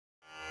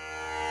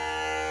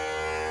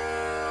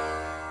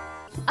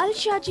Al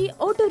Shaji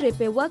Auto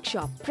Repair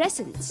Workshop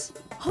presents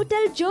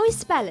Hotel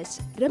Joyce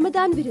Palace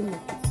Ramadan Virunnu.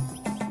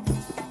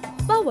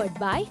 Powered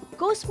by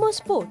Cosmo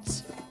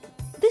Sports.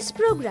 This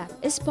program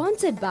is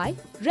sponsored by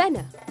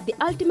Renner, the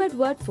ultimate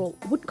word for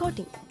wood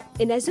cutting,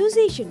 in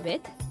association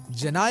with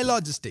Janai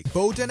Logistic,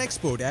 Port and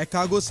Export Air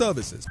Cargo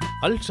Services.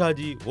 Al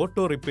Shaji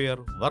Auto Repair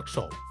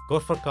Workshop,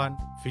 Korfakan,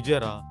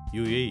 Fijera,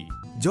 UAE.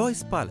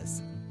 Joyce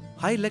Palace,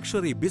 High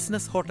Luxury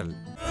Business Hotel.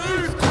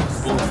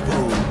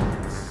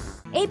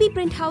 AB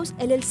Print House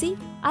LLC,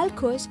 Al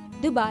Quoz,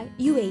 Dubai,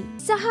 UAE.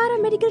 Sahara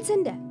Medical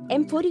Center,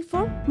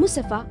 M44,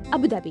 Musafa,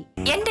 Abu Dhabi.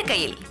 എന്റെ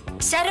കയ്യിൽ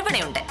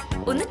ശരവണയുണ്ട്,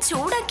 ഒന്ന്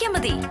ചൂടാക്കിയാൽ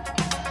മതി.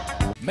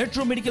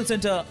 Metro medical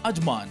centre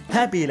Ajman.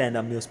 Happy land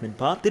amusement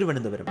park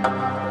Thiruvananthapuram.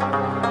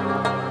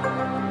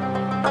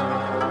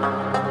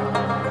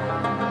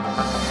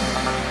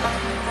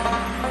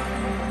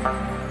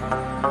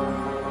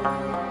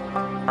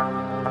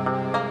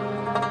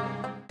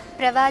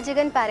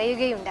 പ്രവാചകൻ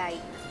പറയുകയുണ്ടായി,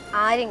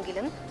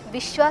 ആരെങ്കിലും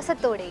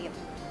വിശ്വാസത്തോടെയും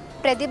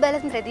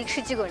പ്രതിഫലം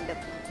പ്രതീക്ഷിച്ചുകൊണ്ടും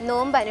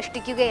നോമ്പ്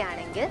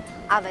അനുഷ്ഠിക്കുകയാണെങ്കിൽ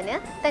അവന്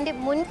തൻ്റെ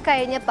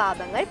മുൻകഴിഞ്ഞ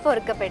പാപങ്ങൾ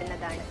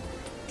പൊറുക്കപ്പെടുന്നതാണ്.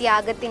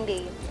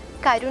 ത്യാഗത്തിൻ്റെയും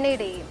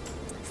കരുണയുടെയും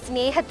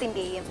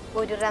സ്നേഹത്തിൻ്റെയും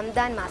ഒരു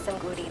റംദാൻ മാസം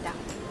കൂടി ഇതാ.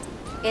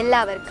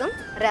 എല്ലാവർക്കും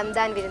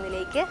റംദാൻ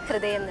വിരുന്നിലേക്ക്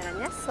ഹൃദയം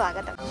നിറഞ്ഞ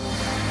സ്വാഗതം.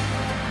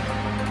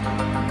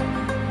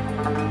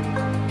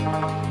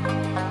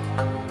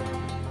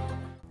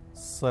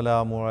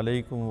 അസ്സലാമു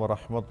അലൈക്കും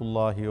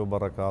വറഹ്മത്തുള്ളാഹി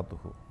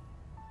വബറകാതുഹു.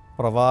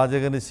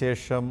 പ്രവാചകന്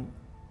ശേഷം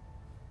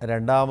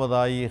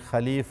രണ്ടാമതായി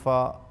ഖലീഫ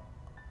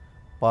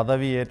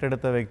പദവി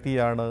ഏറ്റെടുത്ത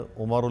വ്യക്തിയാണ്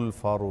ഉമറുൽ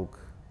ഫാറൂഖ്.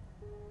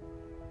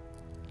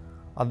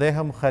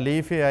 അദ്ദേഹം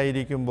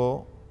ഖലീഫയായിരിക്കുമ്പോൾ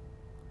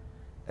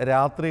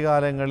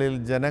രാത്രികാലങ്ങളിൽ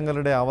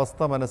ജനങ്ങളുടെ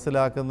അവസ്ഥ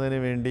മനസ്സിലാക്കുന്നതിന്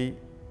വേണ്ടി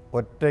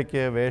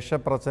ഒറ്റയ്ക്ക്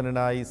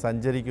വേഷപ്രച്ഛന്നനായി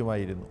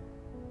സഞ്ചരിക്കുമായിരുന്നു.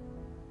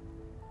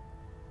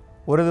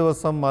 ഒരു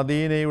ദിവസം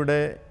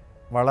മദീനയുടെ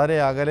വളരെ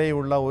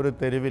അകലെയുള്ള ഒരു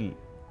തെരുവിൽ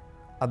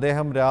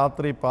അദ്ദേഹം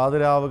രാത്രി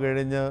പാതിരാവ്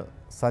കഴിഞ്ഞ്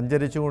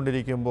സഞ്ചരിച്ചു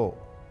കൊണ്ടിരിക്കുമ്പോൾ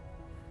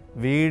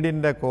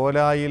വീടിൻ്റെ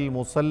കോലായിൽ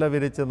മുസല്ല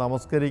വിരിച്ച്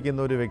നമസ്കരിക്കുന്ന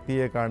ഒരു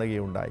വ്യക്തിയെ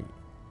കാണുകയുണ്ടായി.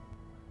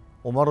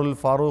 ഉമറുൽ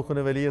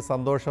ഫാറൂഖിന് വലിയ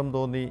സന്തോഷം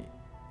തോന്നി.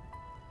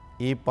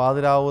 ഈ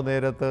പാതിരാവ്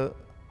നേരത്ത്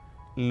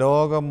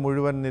ലോകം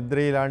മുഴുവൻ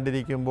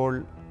നിദ്രയിലാണ്ടിരിക്കുമ്പോൾ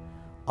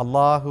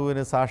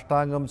അള്ളാഹുവിന്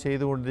സാഷ്ടാംഗം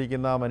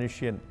ചെയ്തുകൊണ്ടിരിക്കുന്ന ആ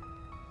മനുഷ്യൻ,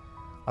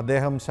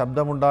 അദ്ദേഹം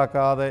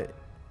ശബ്ദമുണ്ടാക്കാതെ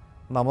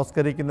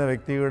നമസ്കരിക്കുന്ന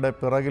വ്യക്തിയുടെ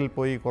പിറകിൽ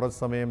പോയി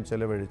കുറച്ച് സമയം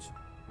ചെലവഴിച്ചു.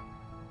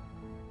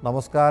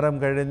 നമസ്കാരം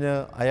കഴിഞ്ഞ്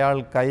അയാൾ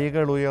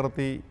കൈകൾ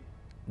ഉയർത്തി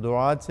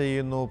ദുആ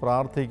ചെയ്യുന്നു,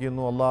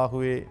 പ്രാർത്ഥിക്കുന്നു.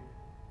 അല്ലാഹുവേ,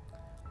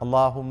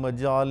 അല്ലാഹുമ്മ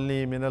ജഅൽനി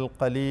മിനൽ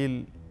ഖലീൽ,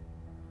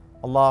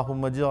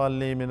 അല്ലാഹുമ്മ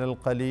ജഅൽനി മിനൽ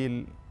ഖലീൽ.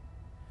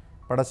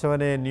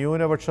 പടച്ചവനെ,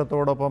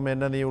 ന്യൂനപക്ഷത്തോടൊപ്പം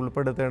എന്നെ നീ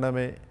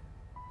ഉൾപ്പെടുത്തണമേ.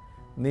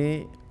 നീ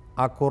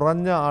ആ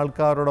കുറഞ്ഞ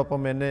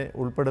ആൾക്കാരോടൊപ്പം എന്നെ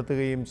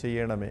ഉൾപ്പെടുത്തുകയും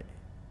ചെയ്യണമേ.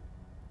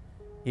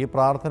 ഈ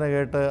പ്രാർത്ഥന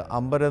കേട്ട്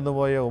അമ്പരന്ന്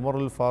പോയ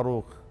ഉമറുൽ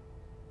ഫാറൂഖ്,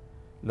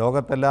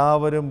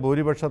 ലോകത്തെല്ലാവരും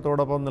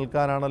ഭൂരിപക്ഷത്തോടൊപ്പം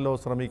നിൽക്കാനാണല്ലോ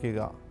ശ്രമിക്കുക.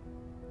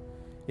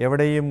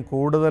 എവിടെയും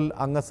കൂടുതൽ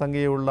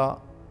അംഗസംഖ്യയുള്ള,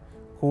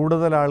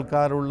 കൂടുതൽ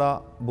ആൾക്കാരുള്ള,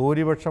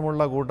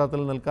 ഭൂരിപക്ഷമുള്ള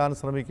കൂട്ടത്തിൽ നിൽക്കാൻ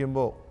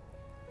ശ്രമിക്കുമ്പോൾ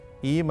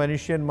ഈ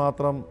മനുഷ്യൻ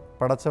മാത്രം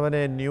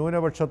പടച്ചവനെ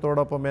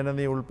ന്യൂനപക്ഷത്തോടൊപ്പം എന്നെ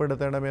നീ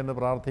ഉൾപ്പെടുത്തണമെന്ന്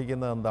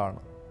പ്രാർത്ഥിക്കുന്നത് എന്താണ്?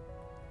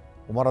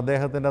 ഉമർ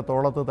അദ്ദേഹത്തിൻ്റെ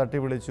തോളത്ത് തട്ടി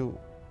വിളിച്ചു.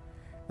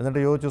 എന്നിട്ട്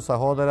ചോദിച്ചു,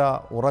 സഹോദര,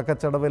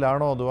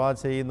 ഉറക്കച്ചടവിലാണോ ദുആ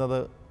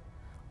ചെയ്യുന്നത്?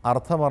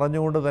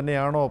 അർത്ഥമറിഞ്ഞുകൊണ്ട്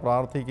തന്നെയാണോ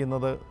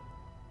പ്രാർത്ഥിക്കുന്നത്?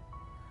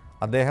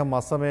 അദ്ദേഹം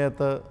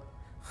അസമയത്ത്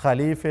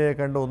ഖലീഫയെ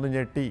കണ്ട് ഒന്ന്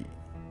ഞെട്ടി.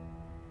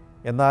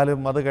 എന്നാലും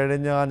അത്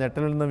കഴിഞ്ഞ് ആ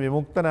ഞെട്ടലിൽ നിന്ന്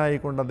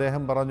വിമുക്തനായിക്കൊണ്ട്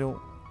അദ്ദേഹം പറഞ്ഞു,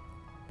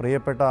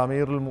 പ്രിയപ്പെട്ട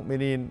അമീറുൽ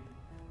മുഅ്മിനീൻ,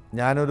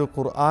 ഞാനൊരു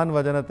ഖുർആൻ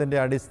വചനത്തിൻ്റെ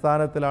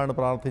അടിസ്ഥാനത്തിലാണ്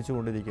പ്രാർത്ഥിച്ചു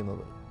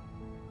കൊണ്ടിരിക്കുന്നത്.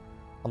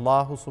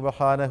 അല്ലാഹു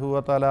സുബ്ഹാനഹു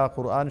വ തആല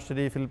ഖുർആൻ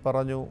ഷരീഫിൽ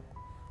പറഞ്ഞു,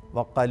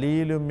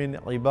 വഖലീലും മിൻ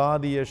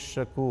ഇബാദിയശ്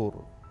ശകൂർ.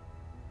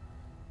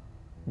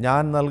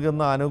 ഞാൻ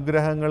നൽകുന്ന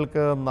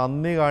അനുഗ്രഹങ്ങൾക്ക്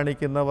നന്ദി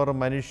കാണിക്കുന്നവർ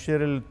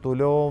മനുഷ്യരിൽ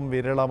തുലോം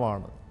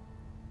വിരളമാണ്.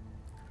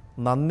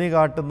 നന്ദി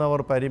കാട്ടുന്നവർ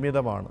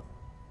പരിമിതമാണ്.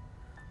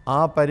 ആ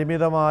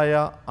പരിമിതമായ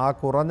ആ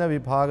കുറഞ്ഞ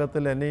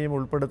വിഭാഗത്തിൽ എന്നെയും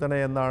ഉൾപ്പെടുത്തണേ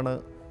എന്നാണ്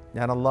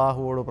ഞാൻ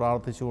അള്ളാഹുവോട്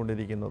പ്രാർത്ഥിച്ചു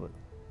കൊണ്ടിരിക്കുന്നത്.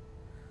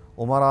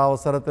 ഉമർ ആ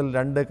അവസരത്തിൽ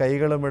രണ്ട്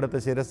കൈകളും എടുത്ത്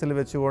ശിരസിൽ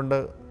വെച്ചുകൊണ്ട്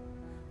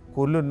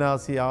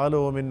കുല്ലുന്നാസി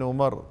ആലോമിൻ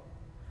ഉമർ,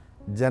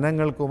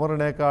 ജനങ്ങൾക്ക്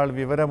ഉമറിനേക്കാൾ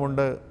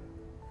വിവരമുണ്ട്,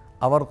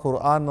 അവർ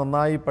ഖുർആൻ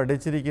നന്നായി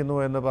പഠിച്ചിരിക്കുന്നു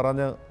എന്ന്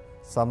പറഞ്ഞ്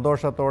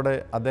സന്തോഷത്തോടെ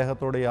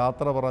അദ്ദേഹത്തോട്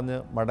യാത്ര പറഞ്ഞ്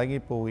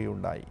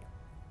മടങ്ങിപ്പോവുകയുണ്ടായി.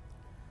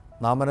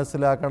 നാം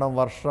മനസ്സിലാക്കണം,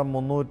 വർഷം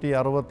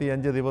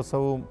 365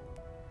 ദിവസവും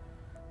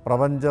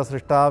പ്രപഞ്ച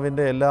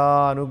സൃഷ്ടാവിൻ്റെ എല്ലാ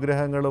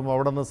അനുഗ്രഹങ്ങളും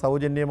അവിടുന്ന്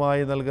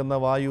സൗജന്യമായി നൽകുന്ന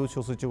വായു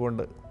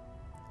ശ്വസിച്ചുകൊണ്ട്,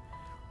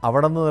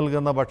 അവിടുന്ന്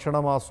നൽകുന്ന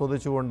ഭക്ഷണം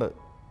ആസ്വദിച്ചുകൊണ്ട്,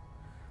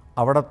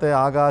 അവിടുത്തെ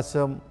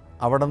ആകാശം,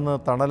 അവിടുന്ന്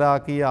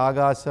തണലാക്കിയ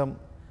ആകാശം,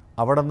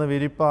 അവിടുന്ന്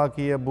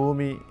വിരിപ്പാക്കിയ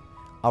ഭൂമി,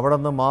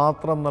 അവിടുന്ന്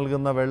മാത്രം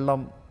നൽകുന്ന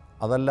വെള്ളം,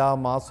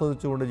 അതെല്ലാം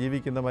ആസ്വദിച്ചുകൊണ്ട്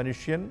ജീവിക്കുന്ന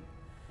മനുഷ്യൻ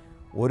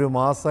ഒരു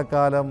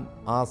മാസക്കാലം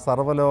ആ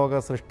സർവ്വലോക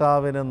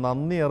സൃഷ്ടാവിന്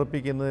നന്ദി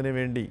അർപ്പിക്കുന്നതിന്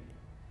വേണ്ടി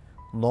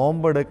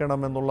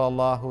നോമ്പെടുക്കണമെന്നുള്ള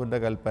അള്ളാഹുവിൻ്റെ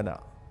കൽപ്പന.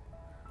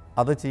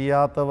 അത്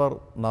ചെയ്യാത്തവർ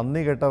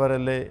നന്ദി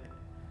കെട്ടവരല്ലേ,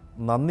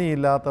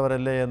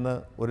 നന്ദിയില്ലാത്തവരല്ലേ എന്ന്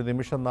ഒരു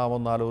നിമിഷം നാം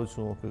ഒന്ന് ആലോചിച്ച്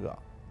നോക്കുക.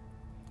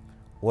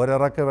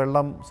 ഒരിറക്ക്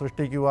വെള്ളം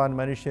സൃഷ്ടിക്കുവാൻ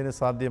മനുഷ്യന്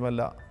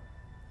സാധ്യമല്ല.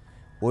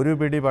 ഒരു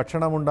പിടി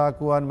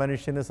ഭക്ഷണമുണ്ടാക്കുവാൻ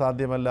മനുഷ്യന്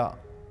സാധ്യമല്ല.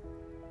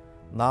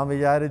 നാം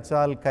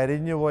വിചാരിച്ചാൽ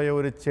കരിഞ്ഞുപോയ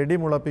ഒരു ചെടി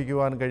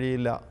മുളപ്പിക്കുവാൻ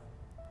കഴിയില്ല.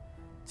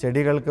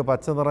 ചെടികൾക്ക്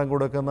പച്ചനിറം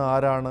കൊടുക്കുന്ന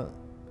ആരാണ്?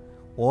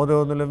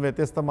 ഓരോന്നിലും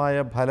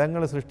വ്യത്യസ്തമായ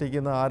ഫലങ്ങൾ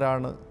സൃഷ്ടിക്കുന്ന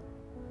ആരാണ്?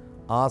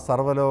 ആ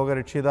സർവ്വലോക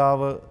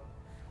രക്ഷിതാവ്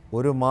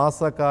ഒരു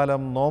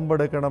മാസക്കാലം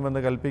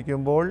നോമ്പെടുക്കണമെന്ന്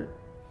കൽപ്പിക്കുമ്പോൾ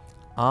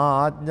ആ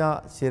ആജ്ഞ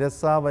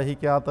ശിരസ്സാ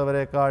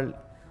വഹിക്കാത്തവരെക്കാൾ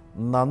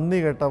നന്ദി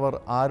കെട്ടവർ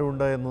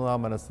ആരുണ്ട് എന്ന് നാം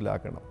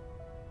മനസ്സിലാക്കണം.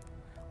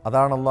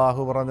 അതാണ്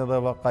അള്ളാഹു പറഞ്ഞത്,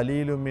 വ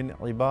ഖലീലുമിൻ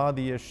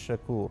ഇബാദിയ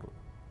ഷക്കൂർ.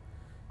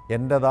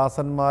 എൻ്റെ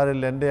ദാസന്മാരിൽ,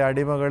 എൻ്റെ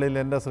അടിമകളിൽ,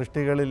 എൻ്റെ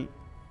സൃഷ്ടികളിൽ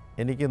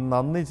എനിക്ക്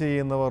നന്ദി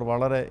ചെയ്യുന്നവർ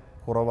വളരെ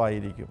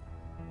കുറവായിരിക്കും.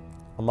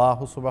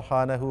 അള്ളാഹു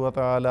സുബ്ഹാനഹു വ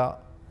തആല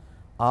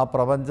ആ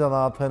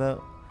പ്രപഞ്ചനാഥന്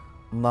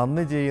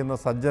നന്ദി ചെയ്യുന്ന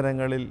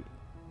സജ്ജനങ്ങളിൽ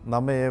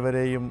നമ്മെ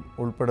ഏവരെയും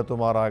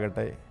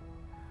ഉൾപ്പെടുത്തുമാറാകട്ടെ.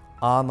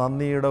 ആ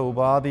നന്ദിയുടെ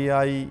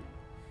ഉപാധിയായി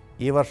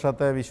ഈ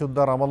വർഷത്തെ വിശുദ്ധ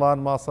റമദാൻ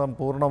മാസം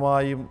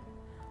പൂർണ്ണമായും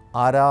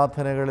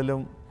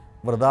ആരാധനകളിലും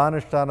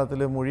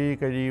വ്രതാനുഷ്ഠാനത്തിലും മുഴുകി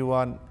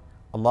കഴിയുവാൻ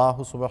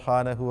അള്ളാഹു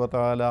സുബ്ഹാനഹു വ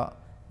തആല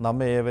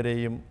നമ്മെ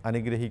ഏവരെയും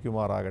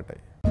അനുഗ്രഹിക്കുമാറാകട്ടെ.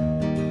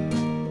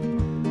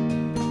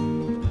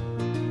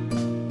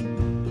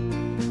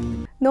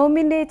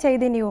 നോമ്പിൻ്റെ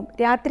ചൈതന്യവും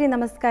രാത്രി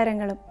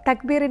നമസ്കാരങ്ങളും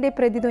തക്ബീറിൻ്റെ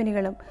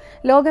പ്രതിധ്വനികളും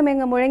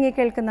ലോകമെങ്ങും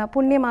മുഴങ്ങിക്കേൾക്കുന്ന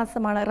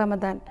പുണ്യമാസമാണ്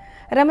റമദാൻ.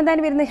 റമദാൻ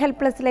വിരുന്ന് ഹെൽപ്പ്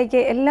പ്ലസിലേക്ക്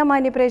എല്ലാ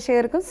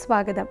മാന്യപ്രേക്ഷകർക്കും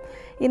സ്വാഗതം.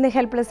 ഇന്ന്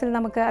ഹെൽപ്പ് പ്ലസിൽ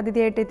നമുക്ക്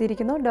അതിഥിയായിട്ട്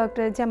എത്തിയിരിക്കുന്നു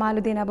doctor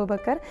Jamaluddin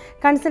Abubakar,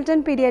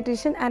 consultant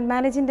paediatrician and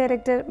managing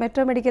director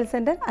metro medical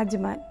centre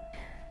Ajman.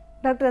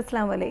 Doctor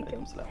അസ്സലാമു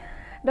അലൈക്കും.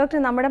 ഡോക്ടർ,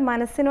 നമ്മുടെ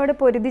മനസ്സിനോട്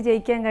പൊരുതി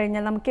ജയിക്കാൻ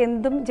കഴിഞ്ഞാൽ നമുക്ക്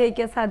എന്തും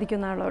ജയിക്കാൻ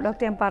സാധിക്കുന്നതാണല്ലോ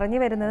ഡോക്ടർ. ഞാൻ പറഞ്ഞു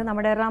വരുന്നത്,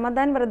 നമ്മുടെ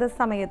റമദാൻ വ്രത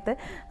സമയത്ത്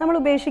നമ്മൾ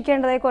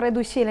ഉപേക്ഷിക്കേണ്ടതായ കുറേ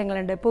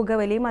ദുശ്ശീലങ്ങളുണ്ട്.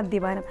 പുകവലി,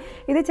 മദ്യപാനം,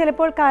 ഇത്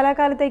ചിലപ്പോൾ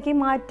കാലാകാലത്തേക്ക്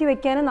മാറ്റി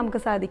വയ്ക്കാനും നമുക്ക്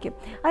സാധിക്കും.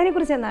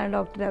 അതിനെക്കുറിച്ച് എന്താണ്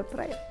ഡോക്ടറുടെ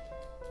അഭിപ്രായം?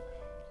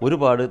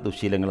 ഒരുപാട്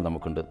ദുശ്ശീലങ്ങൾ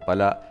നമുക്കുണ്ട്,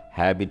 പല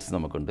ഹാബിറ്റ്സ്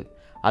നമുക്കുണ്ട്.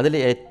 അതിൽ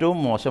ഏറ്റവും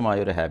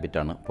മോശമായൊരു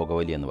ഹാബിറ്റാണ്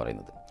പുകവലി എന്ന്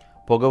പറയുന്നത്.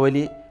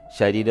 പുകവലി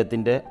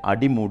ശരീരത്തിൻ്റെ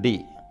അടിമുടി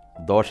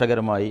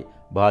ദോഷകരമായി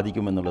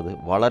ബാധിക്കുമെന്നുള്ളത്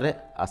വളരെ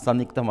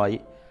അസന്നിഗ്ധമായി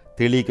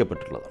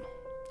തെളിയിക്കപ്പെട്ടിട്ടുള്ളതാണ്.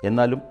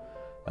 എന്നാലും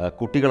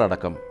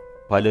കുട്ടികളടക്കം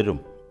പലരും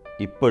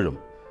ഇപ്പോഴും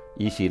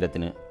ഈ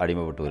ശീലത്തിന്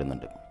അടിമപ്പെട്ടു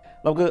വരുന്നുണ്ട്.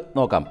 നമുക്ക്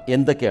നോക്കാം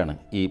എന്തൊക്കെയാണ്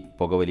ഈ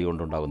പുകവലി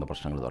കൊണ്ടുണ്ടാകുന്ന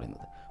പ്രശ്നങ്ങൾ എന്ന്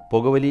പറയുന്നത്.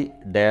 പുകവലി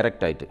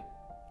ഡയറക്റ്റായിട്ട്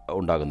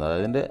ഉണ്ടാകുന്നത്,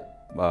 അതിൻ്റെ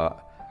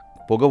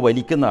പുക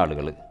വലിക്കുന്ന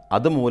ആളുകൾ,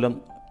 അതുമൂലം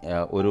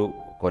ഒരു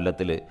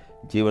കൊല്ലത്തിൽ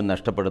ജീവൻ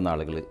നഷ്ടപ്പെടുന്ന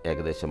ആളുകൾ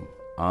ഏകദേശം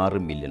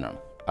 6 മില്യണാണ്,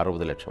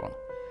 60 ലക്ഷമാണ്.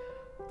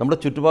 നമ്മുടെ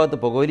ചുറ്റുഭാഗത്ത്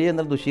പുകവലി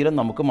എന്ന ദുശീലം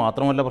നമുക്ക്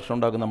മാത്രമല്ല പ്രശ്നം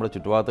ഉണ്ടാക്കുന്നത്, നമ്മുടെ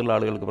ചുറ്റുഭാഗത്തുള്ള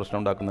ആളുകൾക്ക് പ്രശ്നം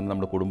ഉണ്ടാക്കുന്നുണ്ട്.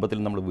 നമ്മുടെ കുടുംബത്തിൽ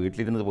നമ്മൾ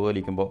വീട്ടിലിരുന്ന്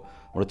പുകവലിക്കുമ്പോൾ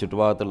നമ്മുടെ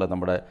ചുറ്റുഭാഗത്തുള്ള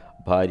നമ്മുടെ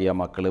ഭാര്യ,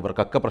 മക്കൾ,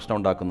 ഇവർക്കൊക്കെ പ്രശ്നം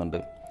ഉണ്ടാക്കുന്നുണ്ട്.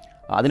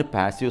 അതിന്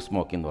പാസീവ്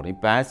സ്മോക്കിംഗ് എന്ന് പറയും.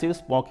 പാസീവ്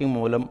സ്മോക്കിംഗ്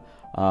മൂലം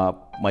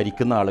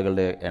മരിക്കുന്ന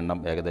ആളുകളുടെ എണ്ണം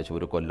ഏകദേശം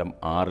ഒരു കൊല്ലം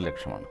 6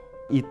 ലക്ഷമാണ്.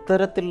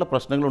 ഇത്തരത്തിലുള്ള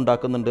പ്രശ്നങ്ങൾ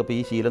ഉണ്ടാക്കുന്നുണ്ട്. അപ്പോൾ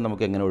ഈ ശീലം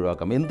നമുക്ക് എങ്ങനെ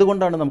ഒഴിവാക്കാം?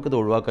 എന്തുകൊണ്ടാണ് നമുക്കിത്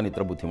ഒഴിവാക്കാൻ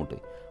ഇത്ര ബുദ്ധിമുട്ട്?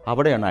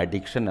 അവിടെയാണ്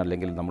അഡിക്ഷൻ,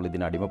 അല്ലെങ്കിൽ നമ്മൾ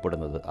ഇതിന്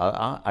അടിമപ്പെടുന്നത്.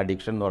 ആ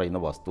അഡിക്ഷൻ എന്ന്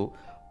പറയുന്ന വസ്തു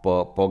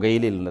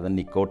പുകയിലുള്ളത്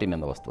നിക്കോട്ടിൻ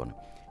എന്ന വസ്തുവാണ്.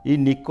 ഈ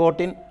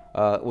നിക്കോട്ടിൻ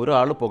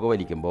ഒരാൾ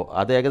പുകവലിക്കുമ്പോൾ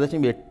അത്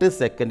ഏകദേശം 8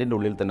 സെക്കൻഡിൻ്റെ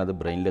ഉള്ളിൽ തന്നെ അത്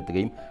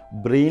ബ്രെയിനിലെത്തുകയും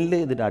ബ്രെയിനിൽ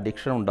ഇതിന്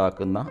അഡിക്ഷൻ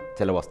ഉണ്ടാക്കുന്ന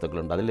ചില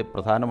വസ്തുക്കളുണ്ട്. അതിൽ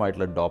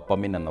പ്രധാനമായിട്ടുള്ള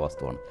ഡോപ്പമിൻ എന്ന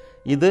വസ്തുവാണ്.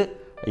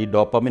 ഈ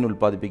ഡോപ്പമിൻ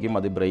ഉൽപ്പാദിപ്പിക്കുകയും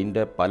അത്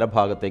ബ്രെയിനിൻ്റെ പല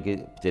ഭാഗത്തേക്ക്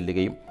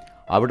ചെല്ലുകയും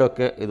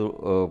അവിടെയൊക്കെ ഇത്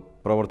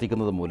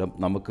പ്രവർത്തിക്കുന്നത് മൂലം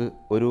നമുക്ക്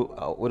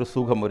ഒരു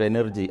സുഖം, ഒരു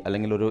എനർജി,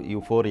 അല്ലെങ്കിൽ ഒരു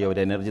യൂഫോറിയ, ഒരു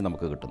എനർജി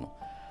നമുക്ക് കിട്ടുന്നു.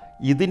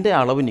 ഇതിൻ്റെ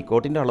അളവ്,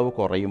 നിക്കോട്ടിൻ്റെ അളവ്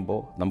കുറയുമ്പോൾ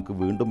നമുക്ക്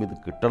വീണ്ടും ഇത്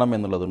കിട്ടണം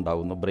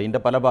എന്നുള്ളതുണ്ടാകുന്നു. ബ്രെയിൻ്റെ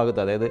പല ഭാഗത്ത്,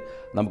 അതായത്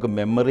നമുക്ക്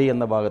മെമ്മറി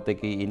എന്ന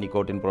ഭാഗത്തേക്ക് ഈ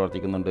നിക്കോട്ടിൻ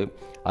പ്രവർത്തിക്കുന്നുണ്ട്.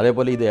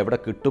 അതേപോലെ ഇത് എവിടെ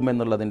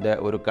കിട്ടുമെന്നുള്ളതിൻ്റെ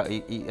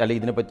അല്ലെങ്കിൽ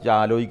ഇതിനെപ്പറ്റി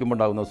ആലോചിക്കുമ്പോൾ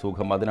ഉണ്ടാകുന്ന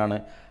സുഖം, അതിനാണ്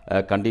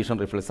കണ്ടീഷൻ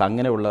റിഫ്ലെക്സ്,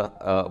 അങ്ങനെയുള്ള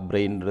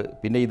ബ്രെയിനിൽ.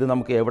 പിന്നെ ഇത്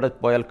നമുക്ക് എവിടെ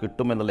പോയാൽ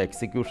കിട്ടുമെന്നുള്ള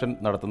എക്സിക്യൂഷൻ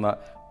നടത്തുന്ന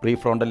പ്രീ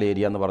ഫ്രോണ്ടൽ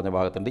ഏരിയ എന്ന് പറഞ്ഞ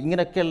ഭാഗത്തുണ്ട്.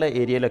 ഇങ്ങനെയൊക്കെയുള്ള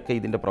ഏരിയയിലൊക്കെ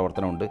ഇതിൻ്റെ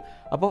പ്രവർത്തനമുണ്ട്.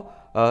 അപ്പോൾ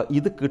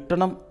ഇത്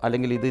കിട്ടണം,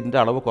 അല്ലെങ്കിൽ ഇതിൻ്റെ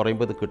അളവ്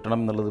കുറയുമ്പോൾ ഇത് കിട്ടണം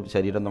എന്നുള്ളത്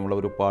ശരീരം നമ്മളെ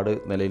ഒരുപാട്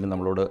നിലയിൽ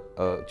നമ്മളോട്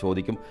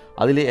ചോദിക്കും.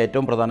 അതിൽ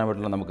ഏറ്റവും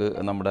പ്രധാനമായിട്ടുള്ള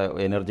നമ്മുടെ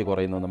എനർജി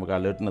കുറയുന്നു, നമുക്ക്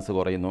അലേർട്ട്നെസ്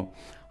കുറയുന്നു.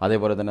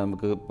 അതേപോലെ തന്നെ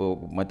നമുക്ക്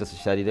മറ്റ്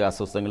ശാരീരിക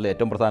അസ്വസ്ഥങ്ങളിൽ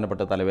ഏറ്റവും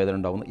പ്രധാനപ്പെട്ട തലവേദന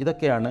ഉണ്ടാകുന്നു.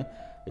 ഇതൊക്കെയാണ്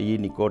ഈ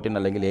നിക്കോട്ടിൻ,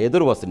 അല്ലെങ്കിൽ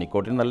ഏതൊരു വസ്തു,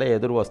 നിക്കോട്ടിൻ എന്നല്ല,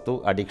 ഏതൊരു വസ്തു,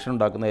 അഡിക്ഷൻ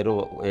ഉണ്ടാക്കുന്ന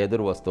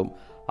ഏതൊരു വസ്തുവും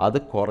അത്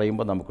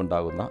കുറയുമ്പോൾ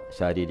നമുക്കുണ്ടാകുന്ന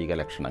ശാരീരിക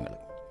ലക്ഷണങ്ങൾ.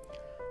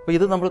 അപ്പോൾ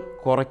ഇത് നമ്മൾ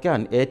കുറയ്ക്കാൻ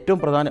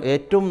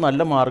ഏറ്റവും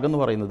നല്ല മാർഗ്ഗം എന്ന്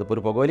പറയുന്നത്, ഇപ്പോൾ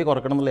ഒരു പുകവലി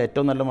കുറയ്ക്കണം എന്നുള്ള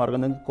ഏറ്റവും നല്ല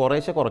മാർഗ്ഗം നിങ്ങൾക്ക്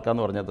കുറേശ്ശെ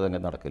കുറയ്ക്കാമെന്ന് പറഞ്ഞാൽ അത്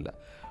അങ്ങനെ നടക്കില്ല.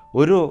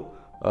 ഒരു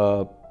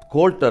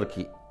കോൾഡ്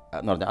ടർക്കി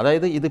എന്ന് പറഞ്ഞാൽ,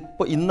 അതായത്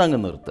ഇതിപ്പോൾ ഇന്നങ്ങ്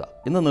നിർത്തുക,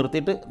 ഇന്ന്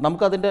നിർത്തിയിട്ട്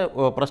നമുക്കതിൻ്റെ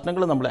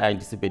പ്രശ്നങ്ങൾ നമ്മൾ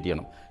ആൻറ്റിസിപ്പേറ്റ്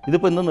ചെയ്യണം.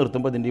 ഇതിപ്പോൾ ഇന്ന്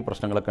നിർത്തുമ്പോൾ ഇതിൻ്റെ ഈ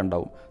പ്രശ്നങ്ങളൊക്കെ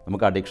ഉണ്ടാവും.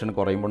 നമുക്ക് അഡിക്ഷൻ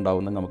കുറയുമ്പോൾ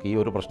ഉണ്ടാവുന്ന നമുക്ക് ഈ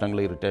ഒരു പ്രശ്നങ്ങൾ,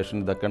 ഇറിറ്റേഷൻ,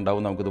 ഇതൊക്കെ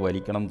ഉണ്ടാവും. നമുക്കിത്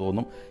വലിക്കണം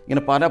തോന്നും,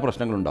 ഇങ്ങനെ പല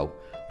പ്രശ്നങ്ങളുണ്ടാവും.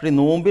 പക്ഷേ ഈ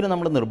നോമ്പിന്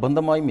നമ്മൾ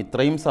നിർബന്ധമായും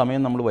ഇത്രയും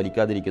സമയം നമ്മൾ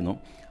വലിക്കാതിരിക്കുന്നു.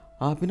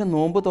 പിന്നെ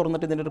നോമ്പ്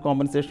തുറന്നിട്ട് ഇതിൻ്റെ ഒരു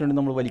കോമ്പൻസേഷൻ വേണ്ടി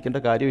നമ്മൾ വലിക്കേണ്ട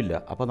കാര്യമില്ല.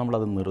 അപ്പോൾ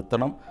നമ്മളത്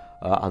നിർത്തണം.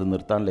 അത്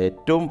നിർത്താനുള്ള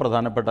ഏറ്റവും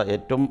പ്രധാനപ്പെട്ട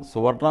ഏറ്റവും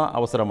സുവർണ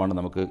അവസരമാണ്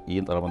നമുക്ക് ഈ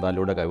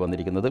റമദാനിലൂടെ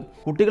കൈവന്നിരിക്കുന്നത്.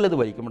 കുട്ടികളിത്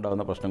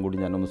വലിക്കുമ്പോണ്ടാകുന്ന പ്രശ്നം കൂടി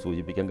ഞാനൊന്ന്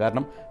സൂചിപ്പിക്കാം.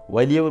 കാരണം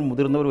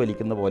മുതിർന്നവർ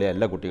വലിക്കുന്ന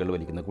പോലെയല്ല കുട്ടികൾ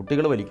വലിക്കുന്നത്.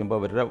 കുട്ടികൾ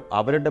വലിക്കുമ്പോൾ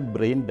അവരുടെ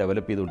ബ്രെയിൻ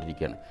ഡെവലപ്പ്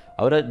ചെയ്തുകൊണ്ടിരിക്കുകയാണ്.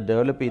 അവരെ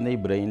ഡെവലപ്പ് ചെയ്യുന്ന ഈ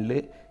ബ്രെയിനിൽ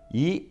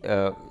ഈ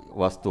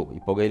ഈ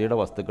പുകയിലയുടെ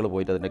വസ്തുക്കൾ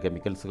പോയിട്ട് അതിൻ്റെ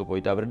കെമിക്കൽസ്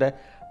പോയിട്ട് അവരുടെ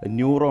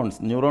ന്യൂറോൺസ്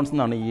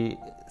എന്നാണ് ഈ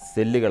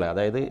സെല്ലുകളെ,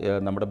 അതായത്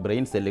നമ്മുടെ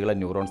ബ്രെയിൻ സെല്ലുകളെ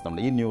ന്യൂറോൺസ്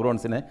നമ്മൾ ഈ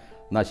ന്യൂറോൺസിനെ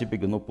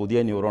നശിപ്പിക്കുന്നു.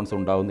 പുതിയ ന്യൂറോൺസ്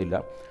ഉണ്ടാവുന്നില്ല.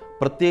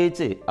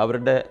 പ്രത്യേകിച്ച്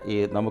അവരുടെ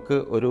നമുക്ക്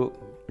ഒരു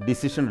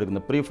ഡിസിഷൻ എടുക്കുന്ന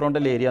പ്രീ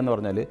ഫ്രോണ്ടൽ ഏരിയ എന്ന്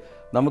പറഞ്ഞാൽ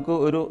നമുക്ക്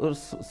ഒരു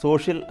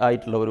സോഷ്യൽ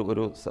ആയിട്ടുള്ള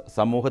ഒരു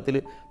സമൂഹത്തിൽ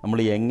നമ്മൾ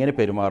എങ്ങനെ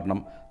പെരുമാറണം,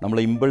 നമ്മൾ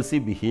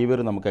ഇമ്പൾസീവ് ബിഹേവിയർ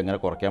നമുക്ക് എങ്ങനെ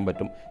കുറയ്ക്കാൻ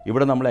പറ്റും,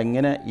 ഇവിടെ നമ്മൾ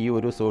എങ്ങനെ ഈ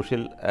ഒരു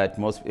സോഷ്യൽ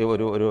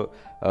അറ്റ്മോസ്ഫിയർ ഒരു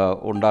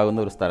ഉണ്ടാകുന്ന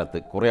ഒരു സ്ഥലത്ത്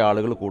കുറേ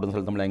ആളുകൾ കൂടുന്ന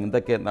സ്ഥലത്ത് നമ്മൾ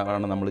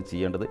എന്തൊക്കെയാണ് നമ്മൾ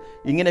ചെയ്യേണ്ടത്,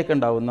 ഇങ്ങനെയൊക്കെ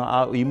ഉണ്ടാകുന്ന ആ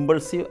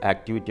ഇമ്പൾസീവ്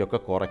ആക്ടിവിറ്റിയൊക്കെ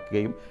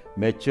കുറയ്ക്കുകയും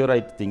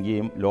മെച്യൂറായിട്ട് തിങ്ക്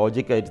ചെയ്യുകയും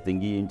ലോജിക്കായിട്ട്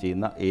തിങ്ക് ചെയ്യുകയും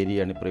ചെയ്യുന്ന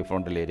ഏരിയയാണ് പ്രീ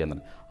ഫ്രോണ്ടൽ ഏരിയ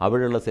എന്നത്.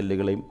 അവിടെയുള്ള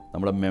സെല്ലുകളെയും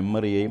നമ്മുടെ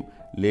മെമ്മറിയെയും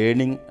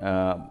ലേണിംഗ്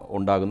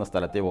ഉണ്ടാകുന്ന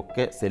സ്ഥലത്തെയും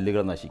ഒക്കെ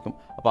സെല്ലുകൾ നശിക്കും.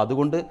 അപ്പോൾ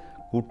അതുകൊണ്ട്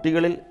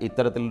കുട്ടികളിൽ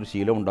ഇത്തരത്തിലൊരു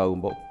ശീലം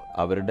ഉണ്ടാകുമ്പോൾ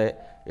അവരുടെ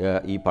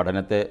ഈ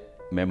പഠനത്തെ,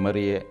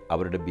 മെമ്മറിയെ,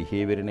 അവരുടെ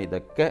ബിഹേവിയറിനെ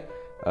ഇതൊക്കെ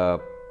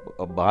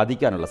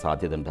ബാധിക്കാനുള്ള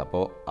സാധ്യതയുണ്ട്.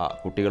 അപ്പോൾ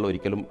കുട്ടികൾ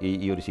ഒരിക്കലും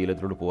ഈ ഒരു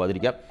ശീലത്തിലൂടെ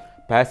പോകാതിരിക്കാം.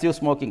 പാസീവ്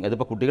സ്മോക്കിംഗ്,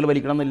 അതിപ്പോൾ കുട്ടികൾ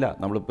വലിക്കണമെന്നില്ല,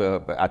 നമ്മൾ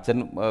അച്ഛൻ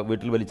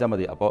വീട്ടിൽ വലിച്ചാൽ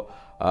മതി. അപ്പോൾ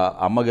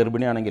അമ്മ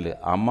ഗർഭിണിയാണെങ്കിൽ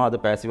അമ്മ അത്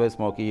പാസീവായി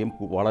സ്മോക്ക് ചെയ്യും.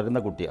 വളരുന്ന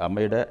കുട്ടി,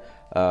 അമ്മയുടെ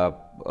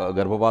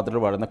ഗർഭപാത്രത്തിൽ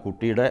വളരുന്ന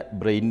കുട്ടിയുടെ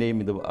ബ്രെയിനിനെയും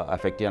ഇത്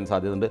അഫക്റ്റ് ചെയ്യാൻ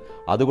സാധ്യതയുണ്ട്.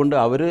 അതുകൊണ്ട്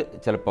അവർ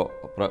ചിലപ്പോൾ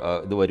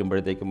ഇത്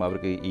വരുമ്പോഴത്തേക്കും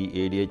അവർക്ക് ഈ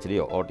ADHD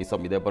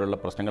ഓട്ടിസം ഇതേപോലെയുള്ള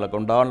പ്രശ്നങ്ങളൊക്കെ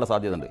ഉണ്ടാകാനുള്ള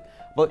സാധ്യതയുണ്ട്.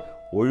 അപ്പോൾ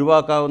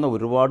ഒഴിവാക്കാവുന്ന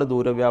ഒരുപാട്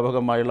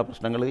ദൂരവ്യാപകമായുള്ള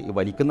പ്രശ്നങ്ങൾ ഈ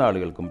വലിക്കുന്ന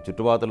ആളുകൾക്കും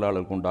ചുറ്റുപാടുള്ള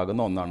ആളുകൾക്കും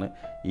ഉണ്ടാകുന്ന ഒന്നാണ്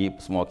ഈ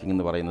സ്മോക്കിംഗ്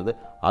എന്ന് പറയുന്നത്.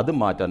 അത്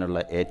മാറ്റാനുള്ള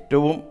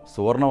ഏറ്റവും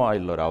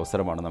സുവർണമായുള്ള ഒരു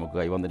അവസരമാണ് നമുക്ക്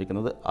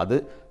കൈവന്നിരിക്കുന്നത്. അത്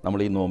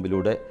നമ്മൾ ഈ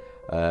നോമ്പിലൂടെ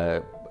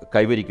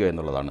കൈവരിക്കുക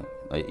എന്നുള്ളതാണ്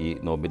ഈ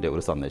നോമ്പിൻ്റെ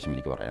ഒരു സന്ദേശം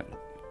എനിക്ക് പറയാനുള്ളത്.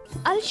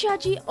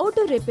 Al-Shaji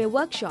Auto Repair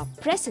Workshop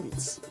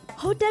presents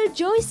Hotel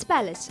Joyce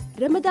Palace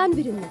Ramadan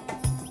Virunnu.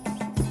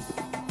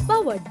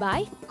 Powered by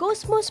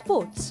Cosmos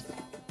Sports.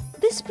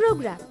 This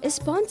program is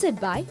sponsored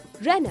by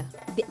Renner,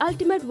 the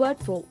ultimate word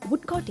for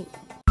wood coating.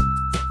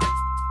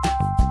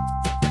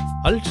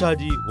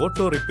 Al-Shaji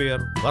Auto Repair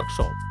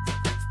Workshop.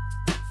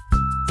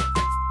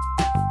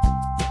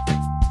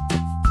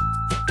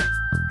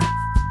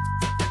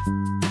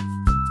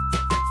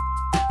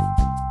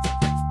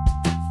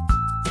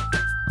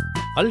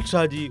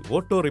 Al-Shaji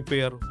Auto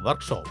Repair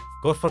Workshop,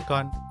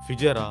 Korfakan,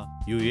 Fijera,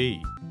 UAE.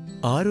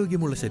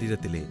 ആരോഗ്യമുള്ള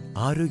ശരീരത്തിലെ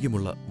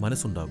ആരോഗ്യമുള്ള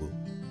മനസ്സുണ്ടാകൂ.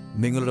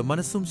 നിങ്ങളുടെ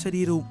മനസ്സും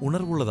ശരീരവും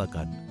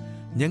ഉണർവുള്ളതാക്കാൻ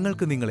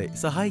ഞങ്ങൾക്ക് നിങ്ങളെ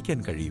സഹായിക്കാൻ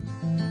കഴിയും.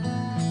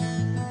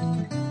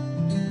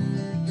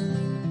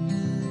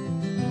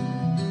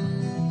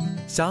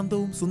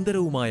 ശാന്തവും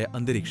സുന്ദരവുമായ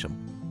അന്തരീക്ഷം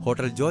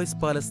ഹോട്ടൽ ജോയ്സ്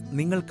പാലസ്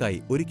നിങ്ങൾക്കായി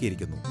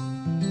ഒരുക്കിയിരിക്കുന്നു.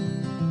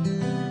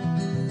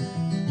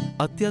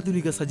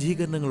 അത്യാധുനിക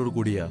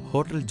സജ്ജീകരണങ്ങളോടുകൂടിയ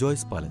hotel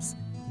Joyce palace.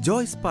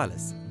 Joyce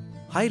palace,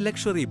 high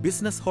luxury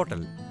business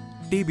hotel,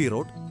 TB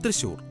road,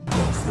 Thrissur.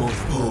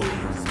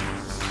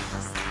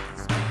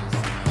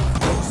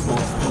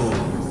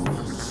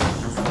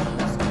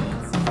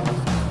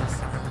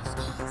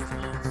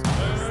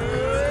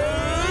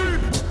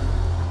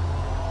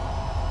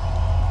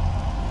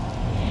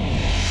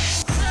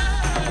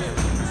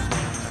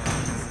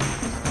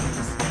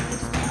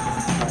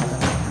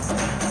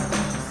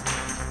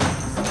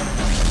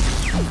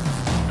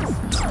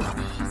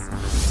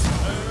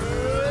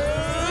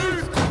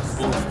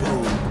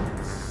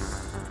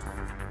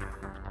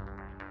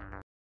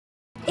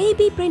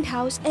 AB Print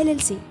House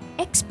LLC,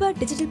 Expert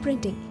Digital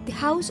Printing, the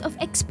house of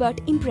expert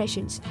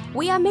impressions.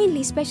 We are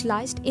mainly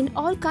specialized in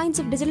all kinds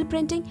of digital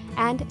printing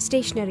and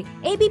stationery.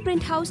 AB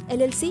Print House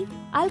LLC,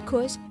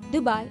 Al-Quoz,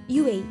 Dubai,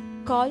 UAE.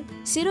 Call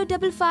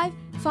 055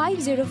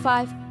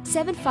 505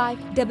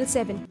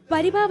 7577.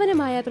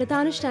 പരിപാവനമായ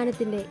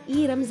പ്രധാനുഷ്ഠാനത്തിന്റെ ഈ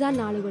റംസാൻ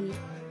നാളുകളിൽ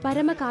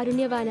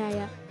പരമകാരുണ്യവാനായ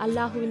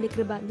അല്ലാഹുവിന്റെ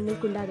കൃപ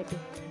നിങ്ങൾക്കുണ്ടാകട്ടെ.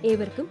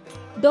 ഏവർക്കും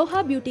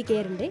Doha beauty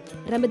കെയറിന്റെ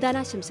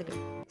റമദാനാശംസകൾ.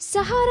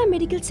 Sahara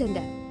Medical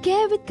Center,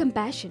 Care with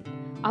Compassion.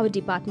 Our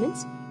departments: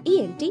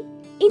 ENT,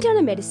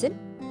 Internal Medicine,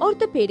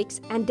 Orthopedics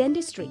and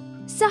Dentistry.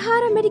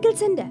 Sahara Medical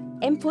Center,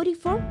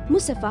 M44,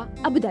 Musafa,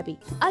 Abu Dhabi.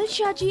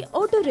 Al-Shaji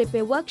Auto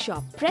Repair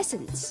Workshop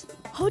presents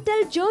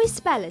Hotel Joyce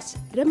Palace,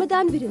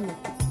 Ramadan Virunnu.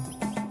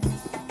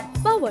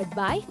 Powered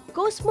by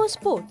Cosmos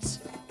Sports.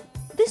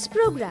 This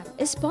program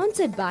is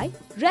sponsored by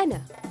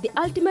Renner, the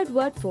ultimate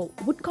word for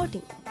wood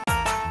coating.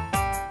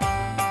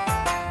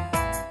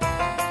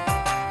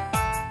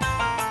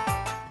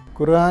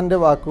 ഖുർആന്റെ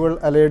വാക്കുകൾ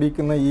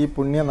അലയടിക്കുന്ന ഈ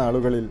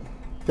പുണ്യനാളുകളിൽ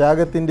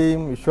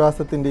ത്യാഗത്തിൻ്റെയും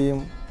വിശ്വാസത്തിൻ്റെയും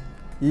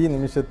ഈ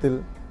നിമിഷത്തിൽ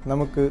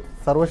നമുക്ക്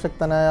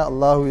സർവശക്തനായ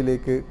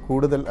അള്ളാഹുവിലേക്ക്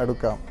കൂടുതൽ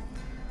അടുക്കാം.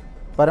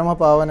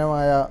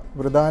 പരമപാവനമായ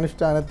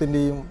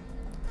വ്രതാനുഷ്ഠാനത്തിൻ്റെയും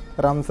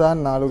റംസാൻ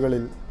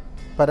നാളുകളിൽ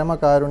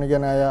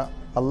പരമകാരുണികനായ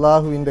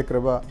അള്ളാഹുവിൻ്റെ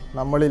കൃപ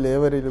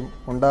നമ്മളിലേവരിലും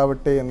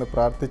ഉണ്ടാവട്ടെ എന്ന്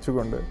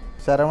പ്രാർത്ഥിച്ചുകൊണ്ട്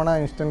ശരവണ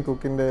ഇൻസ്റ്റന്റ്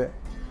കുക്കിൻ്റെ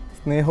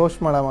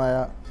സ്നേഹോഷ്മളമായ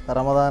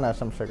റമദാൻ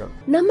ആശംസകൾ.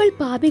 നമ്മൾ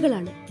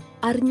പാപികളാണ്,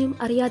 അറിഞ്ഞും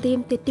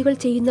അറിയാതെയും തെറ്റുകൾ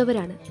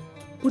ചെയ്യുന്നവരാണ്.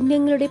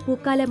 പുണ്യങ്ങളുടെ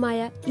പൂക്കാലമായ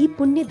ഈ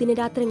പുണ്യ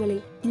ദിനരാത്രങ്ങളിൽ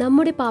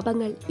നമ്മുടെ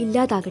പാപങ്ങൾ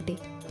ഇല്ലാതാകട്ടെ,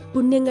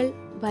 പുണ്യങ്ങൾ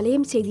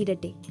വലയം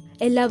ചെയ്തിടട്ടെ.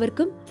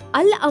 എല്ലാവർക്കും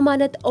അൽ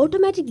അമാനത്ത്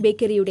ഓട്ടോമാറ്റിക്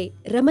ബേക്കറിയുടെ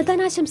റമദാൻ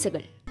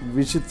ആശംസകൾ.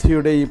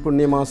 വിശുദ്ധിയുടെ ഈ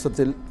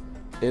പുണ്യമാസത്തിൽ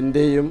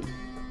എൻ്റെയും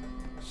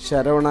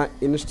Saravana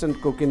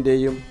instant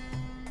കുക്കിൻ്റെയും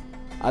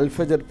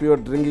അൽഫജർ pure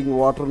drinking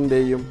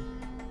വാട്ടറിൻ്റെയും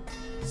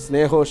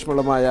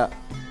സ്നേഹോഷ്മളമായ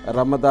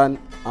Ramadan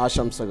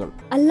ആശംസകൾ.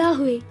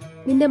 അല്ലാഹുവേ,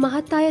 നിന്റെ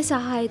മഹത്തായ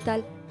സഹായത്താൽ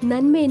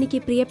നന്മ എനിക്ക്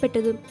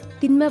പ്രിയപ്പെട്ടതും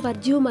തിന്മ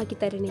വർജ്യവുമാക്കി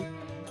തരണേ.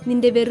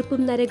 നിന്റെ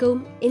വെറുപ്പും നരകവും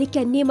എനിക്ക്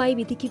അന്യമായി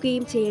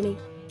വിധിക്കുകയും ചെയ്യണേ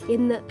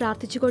എന്ന്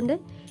പ്രാർത്ഥിച്ചുകൊണ്ട്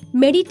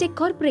മെഡിടെക്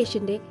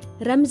കോർപ്പറേഷന്റെ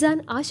റംസാൻ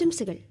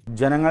ആശംസകൾ.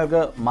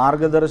 ജനങ്ങൾക്ക്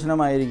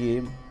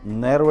മാർഗദർശനമായിരിക്കുകയും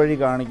നേർവഴി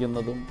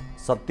കാണിക്കുന്നതും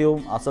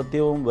സത്യവും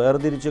അസത്യവും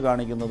വേർതിരിച്ചു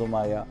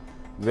കാണിക്കുന്നതുമായ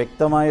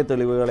വ്യക്തമായ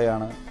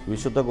തെളിവുകളെയാണ്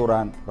വിശുദ്ധ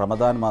ഖുർആൻ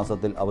റമദാൻ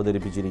മാസത്തിൽ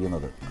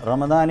അവതരിപ്പിച്ചിരിക്കുന്നത്.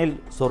 റമദാനിൽ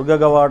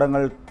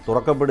സ്വർഗകവാടങ്ങൾ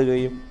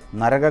തുറക്കപ്പെടുകയും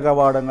നരക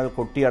കവാടങ്ങൾ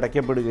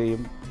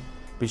കൊട്ടിയടയ്ക്കപ്പെടുകയും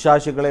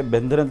പിശാചുക്കളെ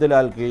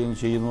ബന്ധനത്തിലാക്കുകയും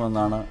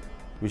ചെയ്യുന്നുവെന്നാണ്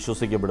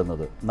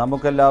വിശ്വസിക്കപ്പെടുന്നത്.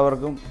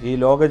 നമുക്കെല്ലാവർക്കും ഈ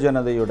ലോക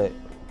ജനതയുടെ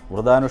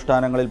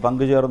വ്രതാനുഷ്ഠാനങ്ങളിൽ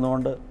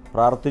പങ്കുചേർന്നുകൊണ്ട്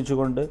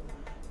പ്രാർത്ഥിച്ചുകൊണ്ട്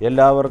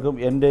എല്ലാവർക്കും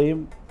എൻ്റെയും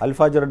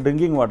അൽഫജർ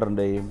ഡ്രിങ്കിംഗ്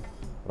വാട്ടറിൻ്റെയും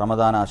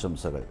റമദാൻ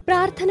ആശംസകൾ.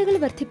 പ്രാർത്ഥനകൾ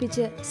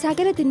വർദ്ധിപ്പിച്ച്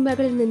സകല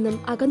തിന്മകളിൽ നിന്നും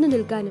അകന്നു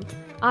നിൽക്കാനും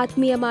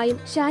ആത്മീയമായും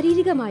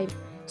ശാരീരികമായും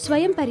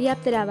സ്വയം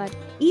പര്യാപ്തരാവാൻ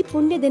ഈ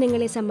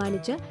പുണ്യദിനങ്ങളെ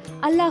സമ്മാനിച്ച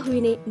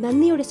അല്ലാഹുവിനെ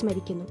നന്ദിയോടെ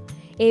സ്മരിക്കുന്നു.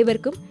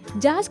 ഏവർക്കും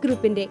ജാസ്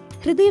ഗ്രൂപ്പിന്റെ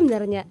ഹൃദയം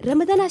നിറഞ്ഞ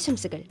റമദാൻ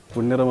ആശംസകൾ.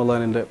 പുണ്യ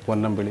റമദാനിൻ്റെ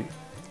പൊന്നമ്പിളി,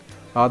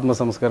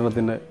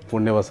 ആത്മസംസ്കരണത്തിൻ്റെ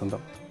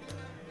പുണ്യവസന്തം.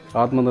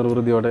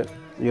 ആത്മനിർവൃതിയോടെ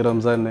ഈ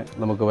റംസാനെ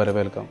നമുക്ക്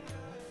വരവേൽക്കാം.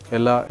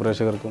 എല്ലാ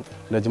പ്രേക്ഷകർക്കും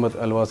നജ്മത്ത്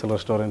അൽവാസൽ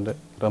റെസ്റ്റോറൻറ്റ്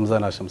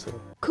റംസാൻ ആശംസകൾ.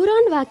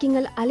 ഖുർആൻ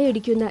വാക്യങ്ങൾ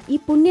അലയടിക്കുന്ന ഈ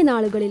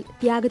പുണ്യനാളുകളിൽ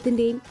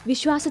ത്യാഗത്തിന്റെയും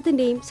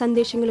വിശ്വാസത്തിന്റെയും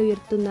സന്ദേശങ്ങൾ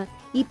ഉയർത്തുന്ന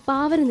ഈ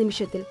പാവന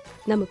നിമിഷത്തിൽ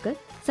നമുക്ക്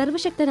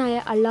സർവശക്തനായ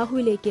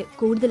അല്ലാഹുവിലേക്ക്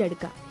കൂടുതൽ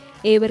അടുക്കാം.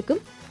 ഏവർക്കും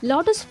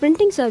ലോട്ടസ്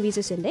പ്രിന്റിംഗ്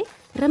സർവീസസിന്റെ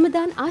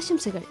റമദാൻ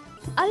ആശംസകൾ.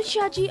 അൽ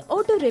Shaji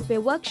auto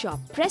repair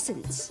workshop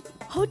presence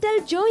hotel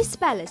Joyce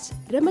palace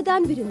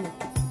Ramadan വിരുന്നു.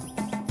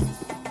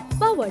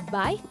 Powered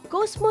by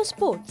Cosmo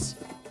Sports.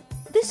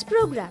 This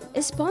program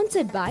is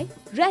sponsored by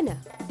Renner,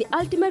 the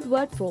ultimate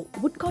word for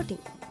wood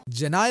cutting.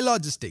 Janai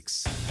Logistics,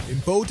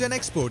 import and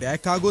export air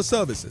cargo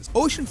services,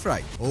 ocean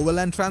freight,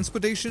 overland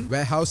transportation,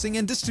 warehousing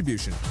and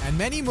distribution, and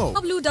many more.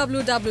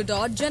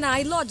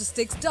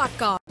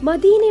 www.janailogistics.com.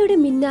 മദീനയുടെ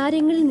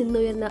മിന്നാരങ്ങളിൽ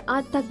നിന്നുയർന്ന ആ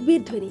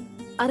തക്ബീർ ധ്വനി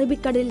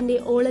അറബിക്കടലിന്റെ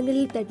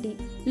ഓളങ്ങളിൽ തട്ടി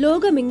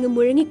ലോകമെങ്ങും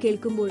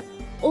മുഴങ്ങിക്കേൾക്കുമ്പോൾ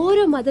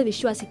ഓരോ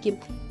മതവിശ്വാസിക്കും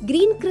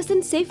green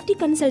crescent safety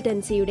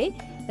കൺസൾട്ടൻസിയുടെ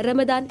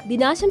Ramadan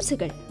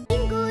ദിനാശംസകൾ.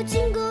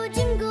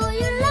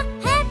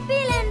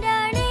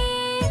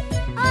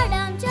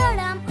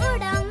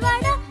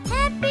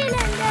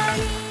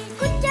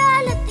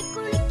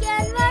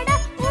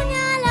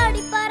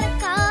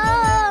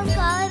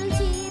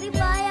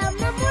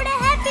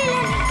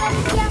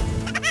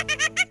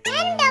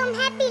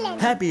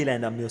 Happy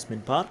land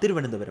amusement park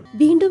Thiruvananthapuram.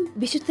 വീണ്ടും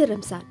വിശുദ്ധ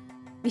റംസാൻ.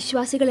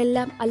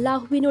 വിശ്വാസികളെല്ലാം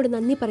അല്ലാഹുവിനോട്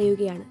നന്ദി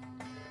പറയുകയാണ്.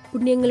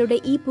 പുണ്യങ്ങളുടെ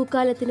ഈ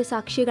പൂക്കാലത്തിന്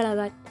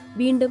സാക്ഷികളാകാൻ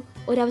വീണ്ടും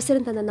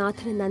ഒരവസരം തന്ന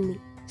നാഥന് നന്ദി,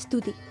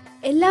 സ്തുതി.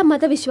 എല്ലാ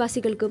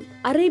മതവിശ്വാസികൾക്കും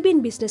അറേബ്യൻ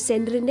ബിസിനസ്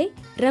സെന്ററിന്റെ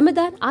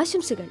റമദാൻ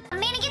ആശംസകൾ.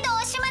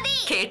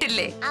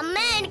 കേട്ടില്ലേ? അമ്മ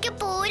എനിക്ക്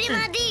പൂരി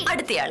മതി.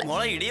 അടുത്തയാള്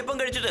മോളെ ഇടിയപ്പം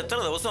കഴിച്ചിട്ട് എത്ര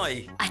ദിവസമായി?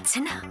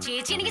 അച്ഛനാ.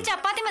 ചേച്ചി എനിക്ക്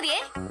ചപ്പാത്തി മതിയേ.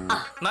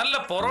 നല്ല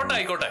പൊറോട്ട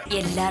ആയിക്കോട്ടെ.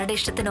 എല്ലാവരുടെ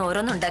ഇഷ്ടത്തിന്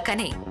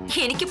ഓരോന്നുണ്ടാക്കാനേ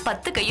എനിക്ക്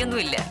 10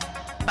 കൈയൊന്നുമില്ല.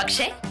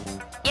 പക്ഷേ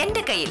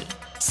എന്റെ കയ്യിൽ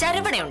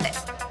ശരവണയുണ്ട്.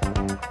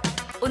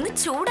 ഒന്ന്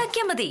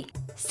ചൂടാക്കിയാ മതി.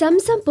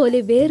 സംസം പോലെ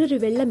വേറൊരു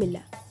വെള്ളമില്ല,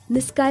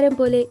 നിസ്കാരം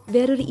പോലെ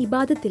വേറൊരു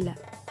ഇബാദത്തില്ല,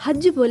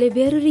 ഹജ്ജ് പോലെ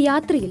വേറൊരു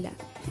യാത്രയില്ല,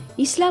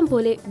 ഇസ്ലാം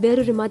പോലെ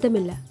വേറൊരു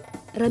മതമില്ല,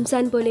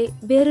 റംസാൻ പോലെ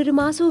വേറൊരു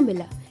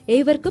മാസവുമില്ല.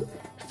 ഏവർക്കും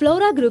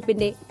ഫ്ലോറ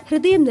ഗ്രൂപ്പിന്റെ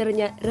ഹൃദയം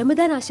നിറഞ്ഞ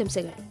റമദാൻ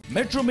ആശംസകൾ.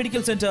 മെട്രോ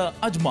മെഡിക്കൽ സെന്റർ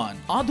അജ്മാൻ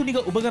ആധുനിക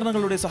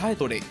ഉപകരണങ്ങളുടെ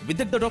സഹായത്തോടെ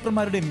വിദഗ്ധ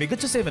ഡോക്ടർമാരുടെ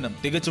മികച്ച സേവനം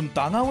തികച്ചും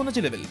താങ്ങാവുന്ന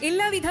ചിലവിൽ.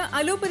 എല്ലാവിധ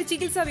അലോപ്പതി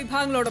ചികിത്സാ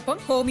വിഭാഗങ്ങളോടൊപ്പം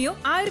ഹോമിയോ,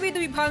 ആയുർവേദ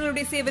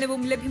വിഭാഗങ്ങളുടെ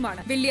സേവനവും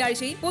ലഭ്യമാണ്.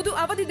 വെള്ളിയാഴ്ചയും പൊതു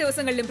അവധി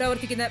ദിവസങ്ങളിലും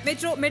പ്രവർത്തിക്കുന്ന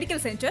മെട്രോ മെഡിക്കൽ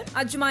സെന്റർ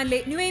അജ്മാനിലെ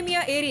ന്യൂവേമിയ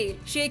ഏരിയയിൽ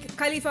ഷെയ്ഖ്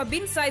ഖലീഫ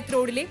ബിൻ സായിദ്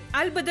റോഡിലെ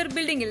അൽബദർ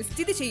ബിൽഡിംഗിൽ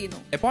സ്ഥിതി ചെയ്യുന്നു.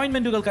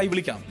 അപ്പോയിന്റ്മെന്റുകൾക്കായി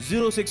വിളിക്കാം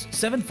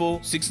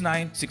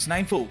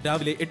 0674699694.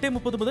 രാവിലെ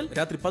 8:30 മുതൽ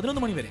രാത്രി 11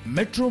 മണി വരെ.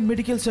 Metro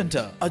medical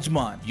centre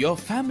Ajman, your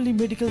family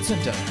medical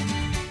centre.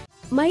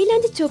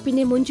 മൈലാഞ്ചി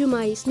ചോപ്പിന്റെ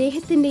മുഞ്ചുമായി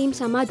സ്നേഹത്തിന്റെയും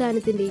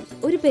സമാധാനത്തിന്റെയും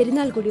ഒരു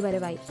പെരുന്നാൾ കൂടി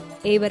വരവായി.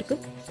 ഏവർക്കും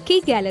കെ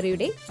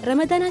ഗാലറിയുടെ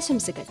റമദാൻ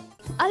ആശംസകൾ.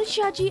 അൽ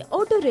Shaji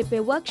auto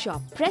repair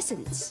workshop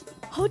presence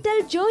hotel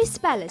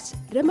Joyce palace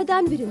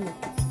Ramadan വിരുന്നു.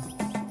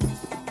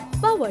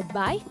 Powered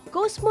by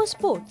Cosmo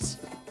Sports.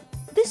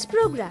 This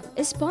program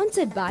is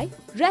sponsored by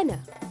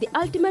Renner, the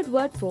ultimate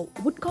word for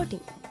wood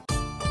cutting.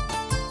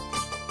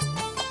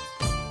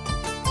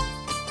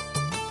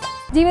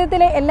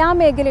 ജീവിതത്തിലെ എല്ലാ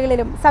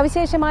മേഖലകളിലും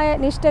സവിശേഷമായ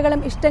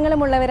നിഷ്ഠകളും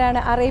ഇഷ്ടങ്ങളുമുള്ളവരാണ്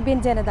അറേബ്യൻ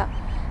ജനത.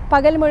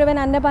 പകൽ മുഴുവൻ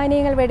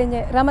അന്നപാനീയങ്ങൾ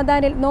വെടിഞ്ഞ്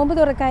റമദാനിൽ നോമ്പ്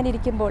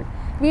തുറക്കാനിരിക്കുമ്പോൾ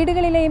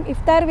വീടുകളിലെയും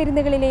ഇഫ്താർ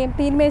വിരുന്നുകളിലെയും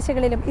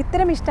തീന്മേശകളിലും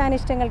ഇത്തരം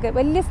ഇഷ്ടാനിഷ്ടങ്ങൾക്ക്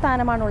വലിയ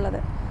സ്ഥാനമാണുള്ളത്.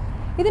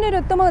 ഇതിനൊരു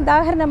ഉത്തമ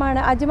ഉദാഹരണമാണ്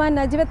അജ്മാൻ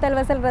നജ്വത്ത്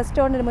അൽവസൽ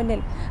റെസ്റ്റോറൻറ്റിന്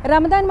മുന്നിൽ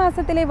റമദാൻ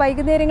മാസത്തിലെ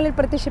വൈകുന്നേരങ്ങളിൽ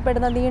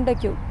പ്രത്യക്ഷപ്പെടുന്ന നീണ്ട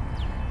ക്യൂ.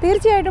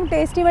 തീർച്ചയായിട്ടും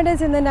ടേസ്റ്റി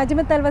വെൻഡേഴ്സ് ഇന്ന്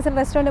നജ്മത്ത് അൽവസൽ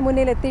റെസ്റ്റോറൻറ്റ്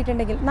മുന്നിൽ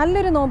എത്തിയിട്ടുണ്ടെങ്കിൽ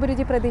നല്ലൊരു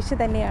നോമ്പുരുചി പ്രതീക്ഷ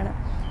തന്നെയാണ്.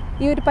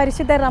 ഈ ഒരു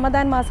പരിശുദ്ധ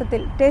റമദാൻ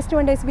മാസത്തിൽ ടേസ്റ്റി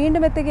വെൻഡേഴ്സ്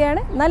വീണ്ടും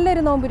എത്തുകയാണ്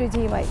നല്ലൊരു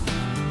നോമ്പുരുചിയുമായി.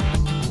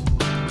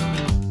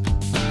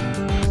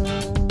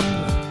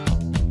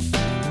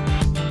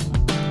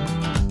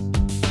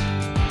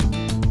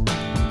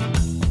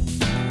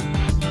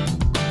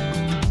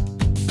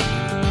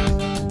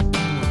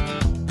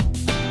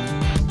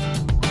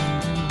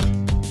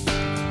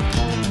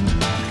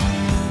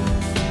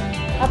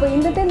 അപ്പോൾ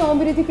ഇന്നത്തെ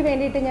നോമ്പുരുചിക്ക്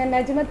വേണ്ടിയിട്ട് ഞാൻ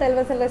നജ്മത്ത്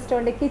അൽവസൽ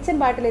റെസ്റ്റോറൻറ്റ് കിച്ചൺ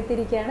ബാട്ടിൽ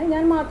എത്തിയിരിക്കുകയാണ്.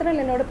 ഞാൻ മാത്രമല്ല,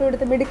 എന്നോടൊപ്പം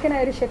ഇവിടുത്തെ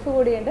മിടുക്കനായ ഒരു ഷെഫ്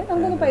കൂടിയുണ്ട്.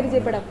 നമുക്കൊന്ന്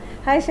പരിചയപ്പെടാം.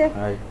 ഹായ് ഷെഫ്,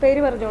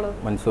 പേര് പറഞ്ഞോളൂ.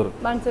 മൻസൂർ.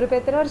 മൻസൂർ, ഇപ്പോൾ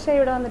എത്ര വർഷമായി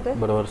ഇവിടെ വന്നിട്ട്?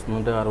 6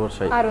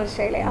 വർഷമായി. 6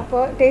 വർഷമായില്ലേ?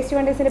 അപ്പോൾ ടേസ്റ്റ്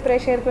വെൻഡേഴ്സിന്റെ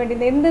പ്രേക്ഷകർക്ക് വേണ്ടി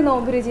എന്ത്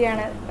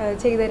നോമ്പുരുചിയാണ്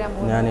ചെയ്തു തരാൻ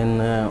പോകുന്നത്? ഞാൻ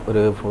ഇന്ന്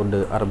ഒരു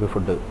ഫുഡ്, അറബി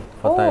ഫുഡ്.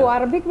 ഓ,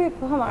 അറബിക്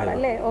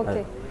വിഭവമാണല്ലേ?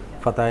 ഓക്കെ.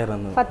 ഫത്തായർ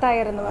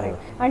എന്ന് പറയും.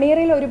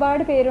 അണിയറയിൽ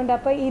ഒരുപാട് പേരുണ്ട്.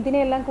 അപ്പോൾ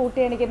ഇതിനെല്ലാം കൂട്ടി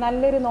എനിക്ക്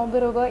നല്ലൊരു നോമ്പ്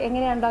രൂപ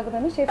എങ്ങനെയാണ്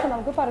ഉണ്ടാക്കുന്നതെന്ന് ഷെഫ്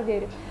നമുക്ക് പറഞ്ഞു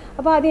തരും.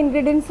 അപ്പോൾ ആദ്യം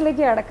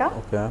ഇൻഗ്രീഡിയൻസിലേക്ക് കടക്കാം.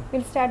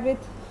 Will start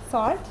with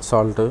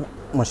salt,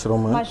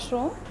 mushroom,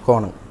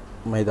 cone,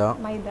 maida,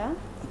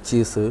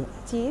 cheese,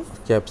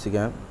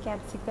 capsicum,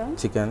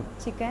 chicken,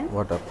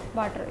 water.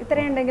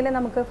 ഇത്രയുണ്ടെങ്കിൽ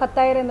നമുക്ക്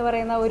ഫത്തായർ എന്ന്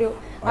പറയുന്ന ഒരു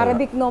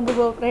അറബിക് നോമ്പ്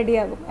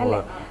റെഡിയാകും അല്ലേ?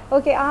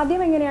 ഓക്കെ.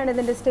 ആദ്യം എങ്ങനെയാണ്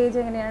ഇതിന്റെ സ്റ്റേജ്?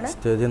 എങ്ങനെയാണ്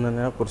സ്റ്റേജിൽ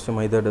നിന്ന് കുറച്ച്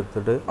മൈദ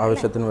എടുത്തിട്ട്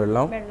ആവശ്യത്തിന്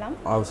വെള്ളം,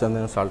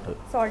 ആവശ്യത്തിന്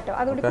സോൾട്ട്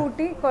അതുകൂടി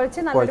കൂട്ടി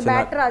കുഴച്ച് നല്ലൊരു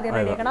ബാറ്റർ ആദ്യം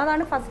റെഡിയാക്കണം.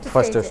 അതാണ്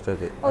ഫസ്റ്റ്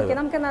സ്റ്റേജ്. ഓക്കെ,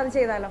 നമുക്ക് എന്നാൽ അത്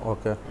ചെയ്താലോ?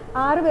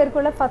 6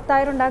 പേർക്കുള്ള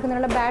ഫത്തായർ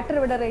ഉണ്ടാക്കുന്നതിനുള്ള ബാറ്റർ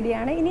ഇവിടെ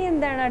റെഡിയാണ്. ഇനി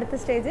എന്താണ്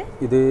അടുത്ത സ്റ്റേജ്?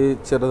 ഇത്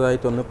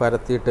ചെറുതായിട്ടൊന്ന്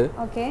പരത്തിയിട്ട്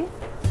ഓക്കെ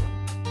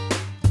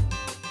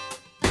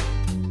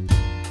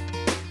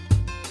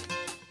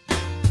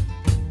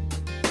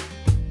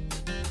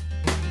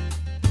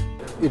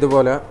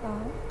ഇതുപോലെ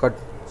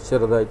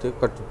ചെറുതായിട്ട്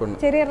കട്ട് பண்ணு.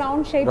 ചെറിയ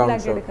റൗണ്ട്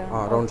ഷേപ്പിലാക്കി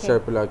എടുക്കുക. റൗണ്ട്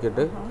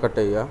ഷേപ്പിലാക്കിയിട്ട് കട്ട്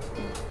ചെയ്യുക.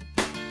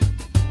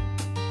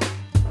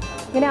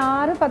 ഇങ്ങനെ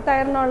 6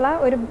 ഫത്തായറിനുള്ള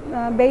ഒരു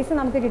ബേസ്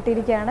നമുക്ക്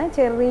കിട്ടിയിരിക്കുകയാണ്.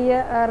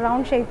 ചെറിയ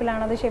റൗണ്ട്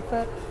ഷേപ്പിലാണ് അത്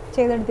ഷെഫ്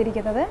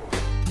ചെയ്തെടുത്തിരിക്കുന്നത്.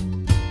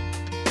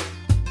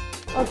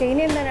 ഓക്കെ,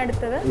 ഇനി എന്താണ്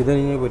അടുത്തത്? ഇത്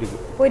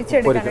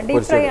പൊരിച്ചെടുക്കണം.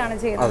 ഡീപ് ഫ്രൈ ആണ്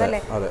ചെയ്യുന്നത് അല്ലേ?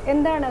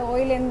 എന്താണ്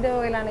ഓയിൽ? എന്ത്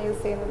ഓയിലാണ്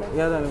യൂസ് ചെയ്യുന്നത്?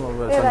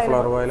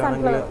 സൺഫ്ലവർ ഓയിൽ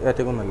ആണെങ്കിൽ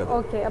ഏറ്റവും നല്ലത്.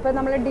 ഓക്കെ, അപ്പോൾ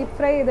നമ്മൾ ഡീപ്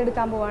ഫ്രൈ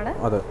ചെയ്തെടുക്കാൻ പോവാണ്.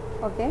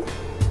 ഓക്കെ.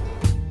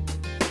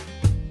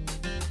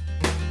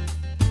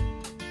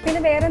 പിന്നെ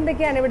വേറെ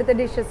എന്തൊക്കെയാണ് ഇവിടുത്തെ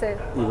ഡിഷസ്?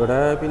 ഇവിടെ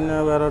പിന്നെ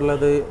വേറെ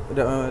ഉള്ളത്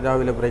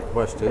രാവിലെ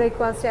ബ്രേക്ക്ഫാസ്റ്റ്.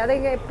 അത്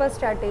എപ്പോൾ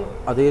സ്റ്റാർട്ട് ചെയ്യും?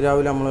 അത്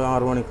രാവിലെ നമ്മൾ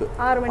 6 മണിക്ക്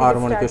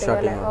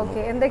സ്റ്റാർട്ട് ചെയ്യും.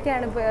 ഓക്കെ,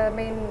 എന്തൊക്കെയാണ്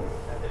മെയിൻ?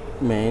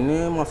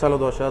 മസാല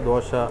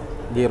ദോശ,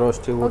 ഗീ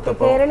റോസ്റ്റ്,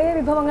 ഊത്തപ്പം. കേരളീയ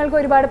വിഭവങ്ങൾക്ക്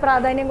ഒരുപാട്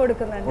പ്രാധാന്യം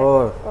കൊടുക്കുന്നുണ്ട്.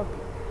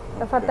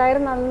 ഫത്തായർ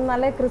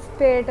നല്ല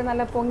ക്രിസ്പി ആയിട്ട്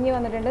നല്ല പൊങ്ങി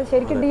വന്നിട്ടുണ്ട്.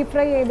 ശരിക്കും ഡീപ്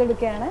ഫ്രൈ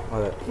ചെയ്തെടുക്കുകയാണ്.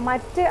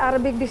 മറ്റ്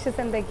അറബിക്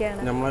ഡിഷസ്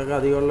എന്തൊക്കെയാണ്? നമ്മൾക്ക്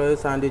അധികമുള്ള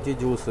sandwich,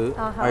 juice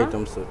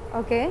items.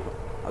 Okay,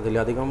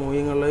 അതിലധികം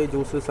മൂവിങ്ങുള്ള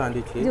juice,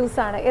 sandwich,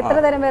 ജ്യൂസാണ്. എത്ര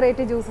തരം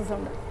വെറൈറ്റി ജ്യൂസസ്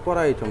ഉണ്ട്?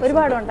 കുറേ ഐറ്റംസ്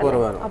ഒരുപാടുണ്ട്.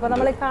 അപ്പോൾ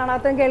നമ്മൾ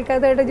കാണാത്തതും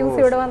കേൾക്കാത്തതായിട്ട് ജ്യൂസ്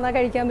ഇവിടെ വന്നാൽ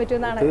കഴിക്കാൻ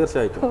പറ്റുന്നതാണ്.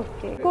 തീർച്ചയായിട്ടും.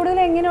 ഓക്കെ. കൂടുതൽ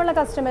എങ്ങനെയുള്ള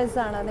കസ്റ്റമേഴ്സ്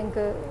ആണ്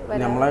നിങ്ങൾക്ക്?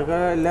 നമ്മളൊക്കെ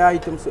എല്ലാ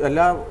ഐറ്റംസ്,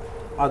 എല്ലാ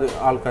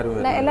ആൾക്കാരും,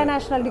 എല്ലാ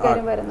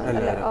നാഷണാലിറ്റിക്കാരും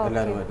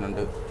എല്ലാവരും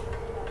വരുന്നുണ്ട്.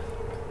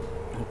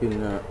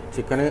 പിന്നെ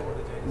ചിക്കന്,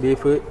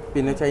 ബീഫ്,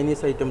 പിന്നെ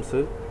ചൈനീസ്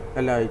ഐറ്റംസ്,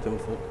 എല്ലാ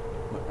ഐറ്റംസും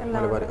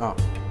മലബാർ.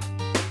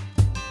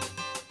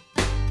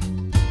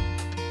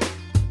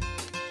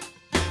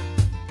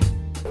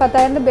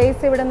 ഫത്തായറിന്റെ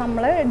ബേസ് ഇവിടെ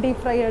നമ്മൾ ഡീപ്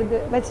ഫ്രൈ ചെയ്ത്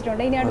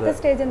വെച്ചിട്ടുണ്ട്. ഇനി അടുത്ത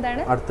സ്റ്റേജ്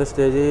എന്താണ്? അടുത്ത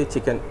സ്റ്റേജ്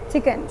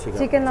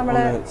ചിക്കൻ നമ്മൾ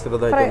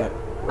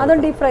അതും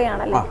ഡീപ് ഫ്രൈ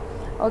ആണല്ലേ?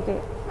 ഓക്കെ.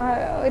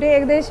 ഒരു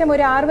ഏകദേശം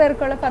ഒരു 6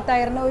 പേർക്കുള്ള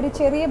ഫത്തായറിന് ഒരു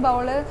ചെറിയ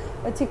ബൗള്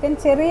ചിക്കൻ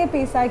ചെറിയ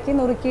പീസാക്കി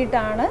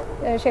നുറുക്കിയിട്ടാണ്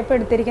ഷെഫ്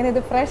എടുത്തിരിക്കുന്നത്.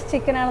 ഇത് ഫ്രഷ്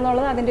ചിക്കൻ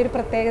ആണെന്നുള്ളത് അതിൻ്റെ ഒരു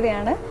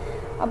പ്രത്യേകതയാണ്.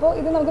 അപ്പോൾ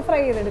ഇത് നമുക്ക്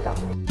ഫ്രൈ ചെയ്തെടുക്കാം.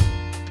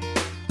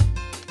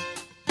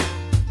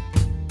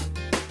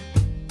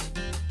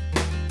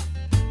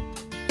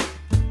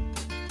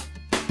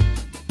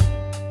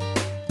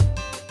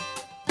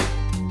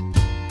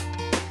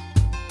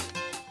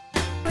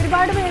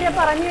 ഒരുപാട് പേര്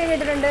പറഞ്ഞു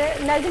കേട്ടിട്ടുണ്ട്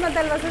നജ്മത്ത്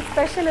അൽവസൽ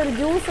സ്പെഷ്യൽ ഒരു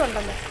ജ്യൂസ്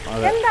ഉണ്ടെന്ന്.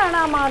 എന്താണ്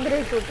ആ മാതിരി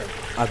ഫ്രൂട്ട്?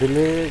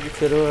 അതില്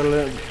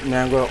ചെറുവെള്ള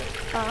മാംഗോ.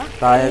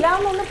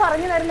 എല്ലാം ഒന്നും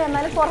പറഞ്ഞു തരില്ല,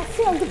 എന്നാലും കുറച്ച്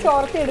നമുക്ക്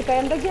ചോർത്തി എടുക്കാം.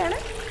 എന്തൊക്കെയാണ്?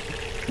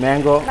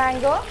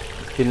 മാംഗോ,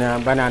 പിന്നെ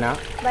ബനാന,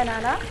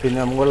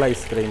 പിന്നെ മുകളിൽ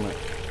ഐസ്ക്രീം.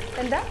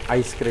 എന്താ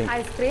ഐസ്ക്രീം?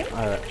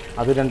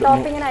 അത് രണ്ട്.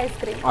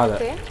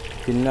 അതെ.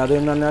 പിന്നെ അത്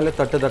എന്ന് പറഞ്ഞാൽ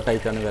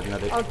തട്ടായിട്ടാണ്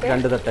വരുന്നത്.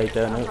 2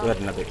 തട്ടായിട്ടാണ്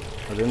വരുന്നത്.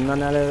 അത് എന്ന്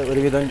പറഞ്ഞാൽ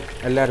ഒരുവിധം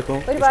എല്ലാവർക്കും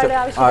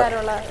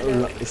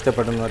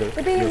ഇഷ്ടപ്പെടുന്ന ഒരു.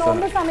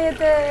 നോമ്പ്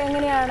സമയത്ത്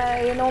എങ്ങനെയാണ്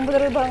ഈ നോമ്പ്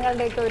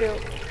വിഭവങ്ങളുടെ ഒക്കെ ഒരു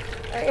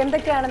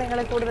എന്തൊക്കെയാണ്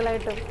നിങ്ങൾ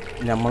കൂടുതലായിട്ടും?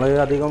 നമ്മൾ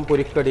അധികം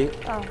പൊരിക്കടി,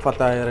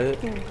 ഫത്തായർ,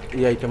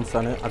 ഈ ഐറ്റംസ്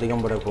ആണ് അധികം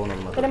ഇവിടെ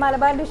പോകുന്നത്. പിന്നെ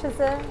മലബാർ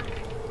ഡിഷസ്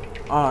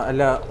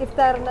എല്ലാ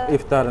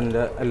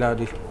ഇഫ്താറിന്റെ എല്ലാ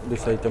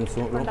ഡിഷ്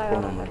ഐറ്റംസും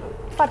പോകുന്നുണ്ട്.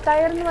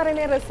 ഫത്തായർ എന്ന്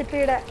പറയുന്ന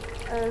റെസിപ്പിയുടെ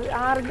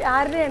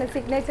ആരുടെയാണ്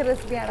സിഗ്നേച്ചർ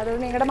റെസിപ്പിയാണ്? അത്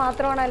നിങ്ങളുടെ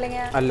മാത്രമാണോ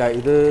അല്ലെങ്കിൽ? അല്ല,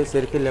 ഇത്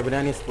ശരിക്കും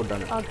ലെബനാനീസ്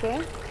ഫുഡാണ്. ഓക്കെ.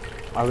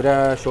 അവരെ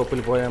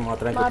ഷോപ്പിൽ പോയാൽ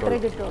മാത്രമേ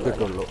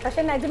കിട്ടുള്ളൂ.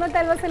 പക്ഷെ നജ്മത്ത്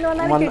അൽവസൽ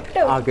വന്നാൽ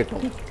കിട്ടും.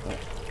 കിട്ടും.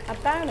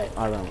 അതാണ്.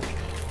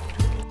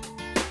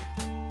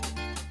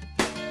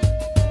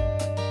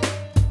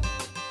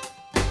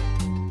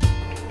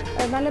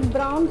 നല്ല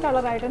ബ്രൗൺ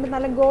കളറായിട്ടുണ്ട്,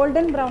 നല്ല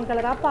ഗോൾഡൻ ബ്രൗൺ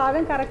കളർ. ആ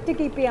പാകം കറക്റ്റ്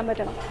കീപ്പ് ചെയ്യാൻ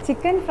പറ്റണം.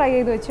 ചിക്കൻ ഫ്രൈ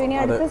ചെയ്ത് വെച്ചു. ഇനി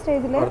അടുത്ത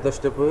സ്റ്റേജിൽ അടുത്ത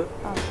സ്റ്റെപ്പ്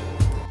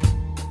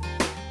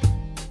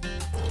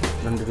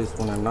 2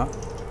 ടീസ്പൂൺ എണ്ണ,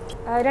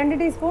 2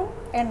 ടീസ്പൂൺ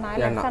എണ്ണ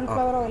അല്ലെ,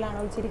 സൺഫ്ലവർ ഓയിലാണ്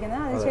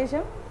ഒഴിച്ചിരിക്കുന്നത്.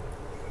 അതിനുശേഷം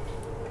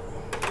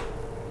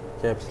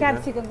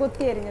ക്യാപ്സിക്കം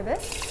കൊത്തി അരിഞ്ഞത്,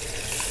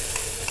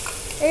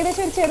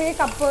 ഏകദേശം ഒരു ചെറിയ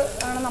കപ്പ്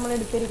ആണ് നമ്മൾ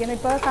എടുത്തിരിക്കുന്നത്.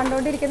 ഇപ്പോൾ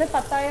കണ്ടുകൊണ്ടിരിക്കുന്നത്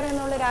പത്തായർ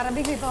എന്നുള്ളൊരു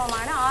അറബിക്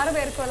വിഭവമാണ്. 6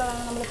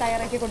 പേർക്കുള്ളതാണ് നമ്മൾ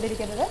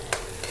തയ്യാറാക്കിക്കൊണ്ടിരിക്കുന്നത്.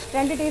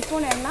 2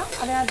 ടീസ്പൂൺ എണ്ണ,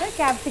 അതിനകത്ത്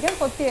ക്യാപ്സിക്കം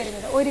കൊത്തി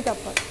അരിഞ്ഞത് 1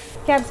 കപ്പ്.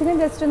 ക്യാപ്സിക്കം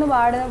ജസ്റ്റ് ഒന്ന്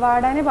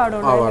വാടാനേ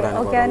പാടുള്ളൂ.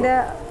 ഓക്കെ, അതിൻ്റെ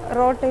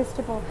റോ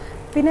ടേസ്റ്റ് പോകും.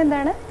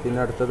 പിന്നെന്താണ്?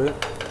 പിന്നെ അടുത്തത്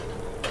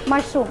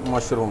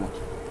മഷ്റൂം.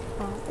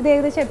 ഇത്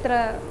ഏകദേശം എത്ര?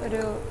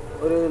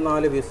 ഒരു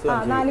 4 പീസ്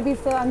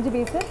 5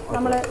 പീസ്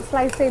നമ്മൾ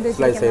സ്ലൈസ്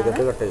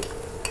ചെയ്തിട്ട് കട്ട് ചെയ്യും.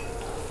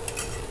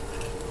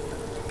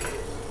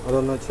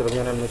 അതൊന്ന്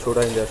ചെറുങ്ങനെ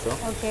ചൂടായതിന് ശേഷം.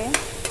 ഓക്കെ,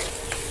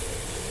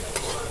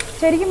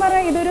 ശരിക്കും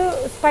പറഞ്ഞാൽ ഇതൊരു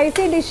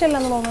സ്പൈസി ഡിഷ്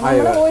അല്ലെന്ന് തോന്നുന്നു.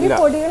 നമ്മൾ ഒരു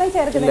പൊടികളും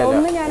ചേർക്കുന്നില്ല,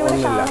 ഒന്നും ഞാനിവിടെ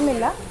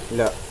കാണുന്നില്ല.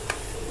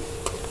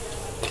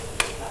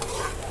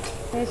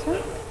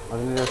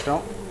 അതിനുശേഷം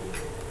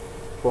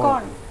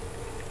കോൺ,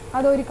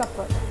 അതൊരു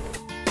കപ്പ്.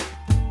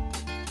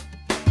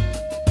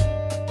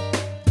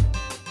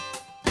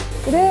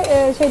 ഇത്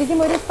ശരിക്കും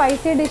ഒരു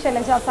സ്പൈസി ഡിഷ് അല്ല.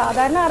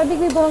 സാധാരണ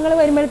അറബിക് വിഭവങ്ങൾ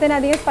വരുമ്പോഴത്തേന്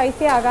അധികം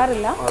സ്പൈസി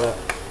ആകാറില്ല.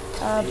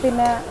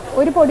 പിന്നെ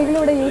ഒരു പൊടികളും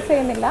ഇവിടെ യൂസ്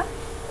ചെയ്യുന്നില്ല.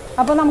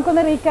 അപ്പോൾ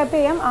നമുക്കൊന്ന് റീക്യാപ്പ്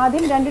ചെയ്യാം.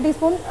 ആദ്യം 2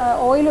 ടീസ്പൂൺ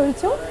ഓയിൽ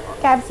ഒഴിച്ചു,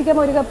 ക്യാപ്സിക്കം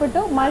 1 കപ്പ്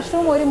ഇട്ടു,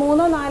 മഷ്റൂം ഒരു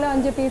 3, 4,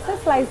 5 പീസ്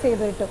സ്ലൈസ്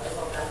ചെയ്ത് ഇട്ടു.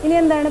 ഇനി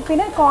എന്താണ്?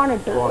 പിന്നെ കോൺ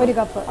ഇട്ടു 1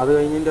 കപ്പ്.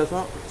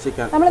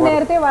 നമ്മൾ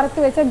നേരത്തെ വറുത്ത്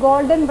വെച്ച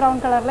ഗോൾഡൻ ബ്രൗൺ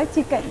കളറിലെ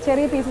ചിക്കൻ,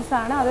 ചെറിയ പീസസ്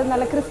ആണ്, അത്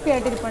നല്ല ക്രിസ്പി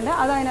ആയിട്ടിരിപ്പുണ്ട്.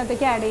 അത്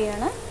അതിനകത്തേക്ക് ആഡ്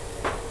ചെയ്യാണ്.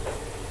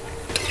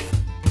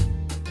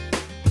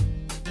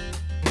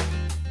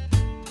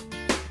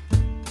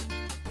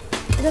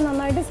 ഇത്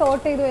നന്നായിട്ട്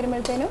സോട്ട് ചെയ്ത്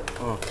വരുമ്പോഴത്തേനും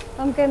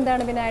നമുക്ക്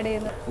എന്താണ് പിന്നെ ആഡ്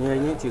ചെയ്യുന്നത്?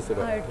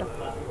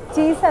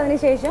 ചീസ്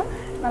അതിനുശേഷം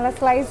നല്ല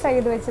സ്ലൈസ്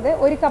ചെയ്ത് വെച്ചത്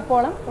 1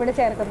 കപ്പോളം ഇവിടെ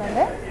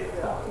ചേർക്കുന്നുണ്ട്.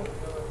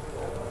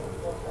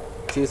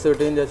 ചീസ്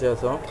ഇട്ടതിന്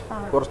ശേഷം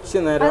കുറച്ച്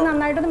നേരം അത്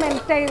നന്നായിട്ടൊന്ന്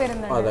മെൽറ്റ് ആയി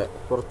വരുന്നുണ്ട്. അതെ,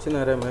 കുറച്ച്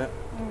നേരമേ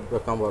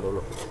വെക്കാൻ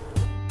പാടുള്ളൂ.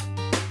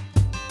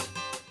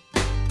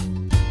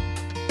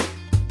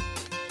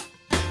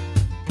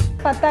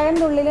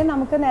 പത്തായൻ്റെ ഉള്ളിൽ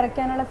നമുക്ക്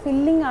നിറയ്ക്കാനുള്ള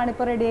ഫില്ലിംഗ് ആണ്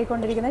ഇപ്പോൾ റെഡി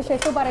ആയിക്കൊണ്ടിരിക്കുന്നത്.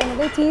 ഷെഫ്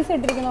പറയുന്നത് ചീസ്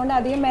ഇട്ടിരിക്കുന്നതുകൊണ്ട്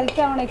അധികം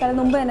മെൽറ്റ് ആവണേക്കാൾ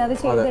മുമ്പ് തന്നെ അത്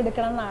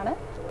ചെയ്തെടുക്കണം എന്നാണ്.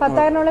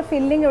 പത്തായറിനുള്ള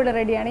ഫില്ലിംഗ് ഇവിടെ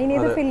റെഡിയാണ്. ഇനി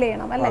ഇത് ഫില്ല്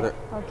ചെയ്യണം അല്ലേ?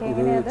 ഓക്കെ,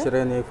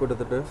 ചെറിയ നൈഫ്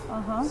എടുത്തിട്ട്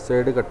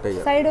സൈഡ് കട്ട്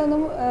ചെയ്യാം. സൈഡ്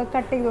ഒന്നും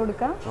കട്ട് ചെയ്ത്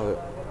കൊടുക്കാം.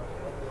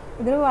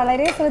 ഇത്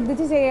വളരെ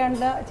ശ്രദ്ധിച്ച്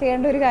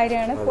ചെയ്യേണ്ട ഒരു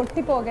കാര്യമാണ്.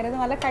 പൊട്ടിപ്പോകരുത്.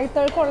 നല്ല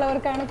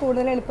കൈത്തൊഴുക്കമുള്ളവർക്കാണ്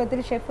കൂടുതൽ എളുപ്പത്തിൽ.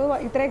 ഷെഫ്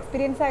ഇത്ര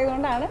എക്സ്പീരിയൻസ്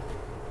ആയതുകൊണ്ടാണ്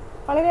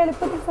വളരെ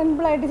എളുപ്പത്തിൽ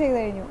സിമ്പിളായിട്ട് ചെയ്ത്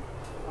കഴിഞ്ഞു.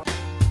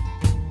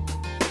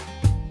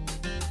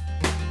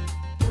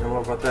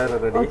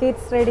 Okay,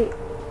 it's ready.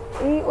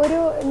 ഈ ഒരു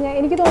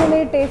എനിക്ക്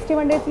തോന്നുന്നത് ഈ ടേസ്റ്റി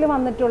വണ്ടേഴ്സിൽ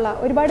വന്നിട്ടുള്ള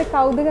ഒരുപാട്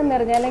കൗതുകം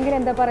നിറഞ്ഞ, അല്ലെങ്കിൽ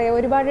എന്താ പറയുക,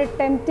 ഒരുപാട്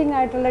ടെംപ്റ്റിംഗ്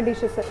ആയിട്ടുള്ള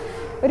ഡിഷസ്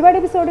ഒരുപാട്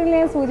എപ്പിസോഡുകളിൽ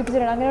ഞാൻ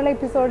സൂചിപ്പിച്ചിട്ടുണ്ട്. അങ്ങനെയുള്ള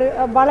എപ്പിസോഡ്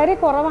വളരെ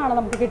കുറവാണ്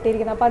നമുക്ക്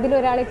കിട്ടിയിരിക്കുന്നത്. അപ്പോൾ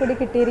അതിലൊരാളെ കൂടി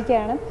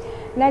കിട്ടിയിരിക്കുകയാണ്.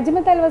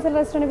 നജ്മത്ത് അൽവസൽ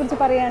റെസ്റ്റോറൻറ്റിനെ കുറിച്ച്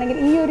പറയുകയാണെങ്കിൽ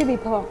ഈ ഒരു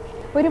വിഭവം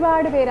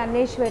ഒരുപാട് പേര്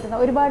അന്വേഷിച്ച് വരുന്ന,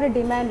 ഒരുപാട്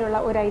ഡിമാൻഡുള്ള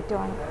ഒരു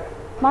ഐറ്റമാണ്.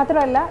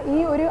 മാത്രമല്ല ഈ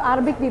ഒരു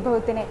അറബിക്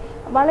വിഭവത്തിനെ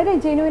വളരെ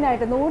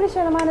ജെന്യൂനായിട്ട്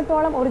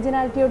 100%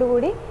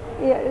 ഒറിജിനാലിറ്റിയോടുകൂടി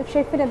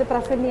ഷെഫിന് അത്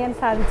പ്രസൻറ്റ് ചെയ്യാൻ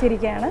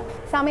സാധിച്ചിരിക്കുകയാണ്.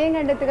 സമയം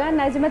കണ്ടെത്തുക,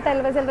 നജ്മത്ത്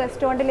അൽവസൽ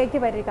റെസ്റ്റോറൻറ്റിലേക്ക്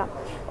വരിക.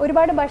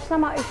 ഒരുപാട്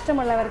ഭക്ഷണം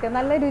ഇഷ്ടമുള്ളവർക്ക്,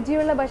 നല്ല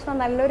രുചിയുള്ള ഭക്ഷണം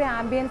നല്ലൊരു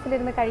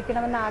ആംബിയൻസിലിരുന്ന്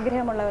കഴിക്കണമെന്ന്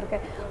ആഗ്രഹമുള്ളവർക്ക്,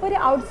 ഒരു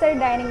ഔട്ട്സൈഡ്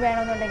ഡൈനിങ്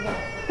വേണമെന്നുണ്ടെങ്കിൽ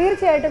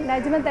തീർച്ചയായിട്ടും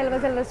Najmath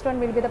അൽവസൽ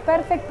restaurant will be the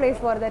perfect place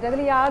for that.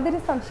 അതിൽ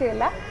യാതൊരു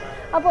സംശയമില്ല.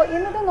 അപ്പോൾ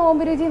ഇന്നത്തെ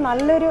നോമ്പ് രുചി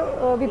നല്ലൊരു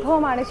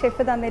വിഭവമാണ്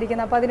ഷെഫ്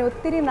തന്നിരിക്കുന്നത്. അപ്പോൾ അതിന്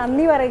ഒത്തിരി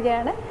നന്ദി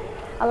പറയുകയാണ്.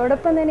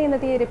 അതോടൊപ്പം തന്നെ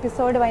ഇന്നത്തെ ഈ ഒരു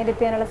എപ്പിസോഡ് വൈൻഡപ്പ്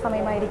ചെയ്യാനുള്ള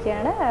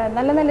സമയമായിരിക്കുകയാണ്.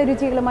 നല്ല നല്ല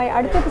രുചികളുമായി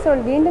അടുത്ത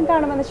എപ്പിസോഡിൽ വീണ്ടും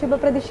കാണുമെന്ന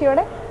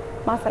ശുഭപ്രതീക്ഷയോടെ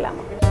മാസലാമ.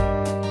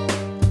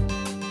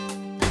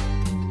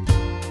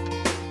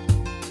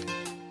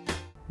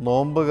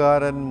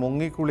 നോമ്പുകാരൻ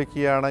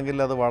മുങ്ങിക്കുളിക്കുകയാണെങ്കിൽ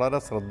അത് വളരെ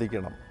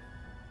ശ്രദ്ധിക്കണം.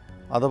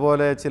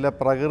 അതുപോലെ ചില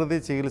പ്രകൃതി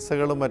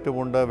ചികിത്സകളും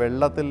മറ്റുമുണ്ട്.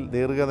 വെള്ളത്തിൽ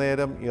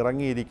ദീർഘനേരം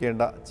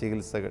ഇറങ്ങിയിരിക്കേണ്ട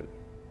ചികിത്സകൾ.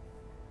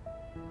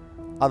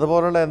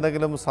 അതുപോലുള്ള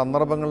എന്തെങ്കിലും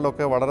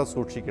സന്ദർഭങ്ങളിലൊക്കെ വളരെ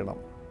സൂക്ഷിക്കണം.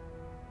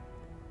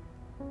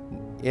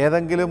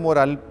 ഏതെങ്കിലും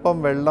ഒരല്പം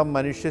വെള്ളം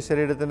മനുഷ്യ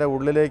ശരീരത്തിൻ്റെ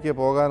ഉള്ളിലേക്ക്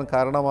പോകാൻ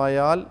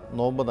കാരണമായാൽ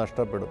നോമ്പ്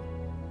നഷ്ടപ്പെടും.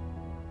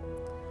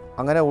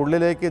 അങ്ങനെ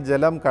ഉള്ളിലേക്ക്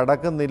ജലം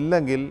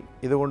കടക്കുന്നില്ലെങ്കിൽ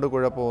ഇതുകൊണ്ട്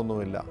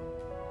കുഴപ്പമൊന്നുമില്ല.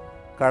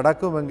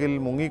 കടക്കുമെങ്കിൽ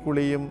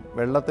മുങ്ങിക്കുളിയും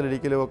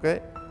വെള്ളത്തിലിരിക്കലുമൊക്കെ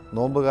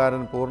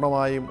നോമ്പുകാരൻ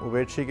പൂർണ്ണമായും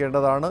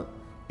ഉപേക്ഷിക്കേണ്ടതാണ്.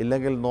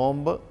 ഇല്ലെങ്കിൽ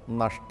നോമ്പ്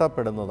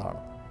നഷ്ടപ്പെടുന്നതാണ്.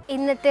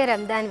 ഇന്നത്തെ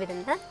റംദാൻ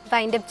വിരുന്ന്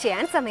വൈൻഡപ്പ്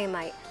ചെയ്യാൻ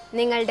സമയമായി.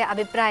 നിങ്ങളുടെ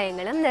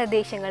അഭിപ്രായങ്ങളും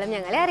നിർദ്ദേശങ്ങളും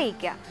ഞങ്ങളെ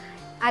അറിയിക്കുക.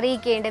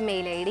 അറിയിക്കേണ്ട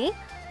മെയിൽ ID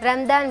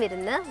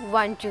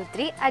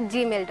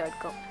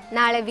ramdanvirunnu123@gmail.com.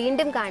 നാളെ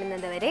വീണ്ടും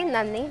കാണുന്നതുവരെ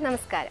നന്ദി,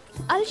 നമസ്കാരം.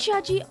 Al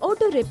Shaji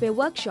Auto Repair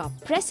Workshop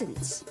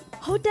presents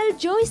Hotel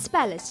Joyce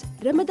Palace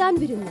Ramadan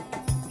Virunnu.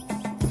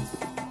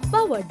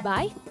 Powered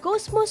by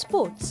Cosmo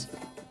Sports.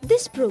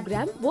 This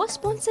program was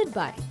sponsored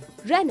by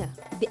Renner,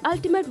 the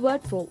ultimate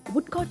word for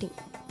wood cutting,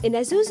 in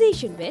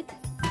association with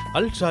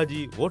Al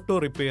Shaji Auto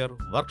Repair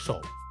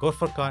Workshop,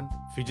 Korfarkan,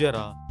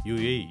 Fijera,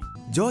 UAE.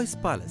 Joyce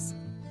Palace,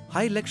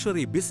 high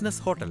luxury business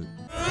hotel.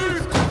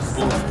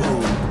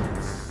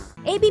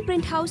 AB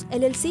Print House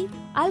LLC,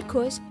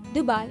 Alcos,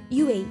 Dubai,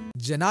 UAE.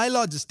 Janai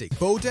Logistics,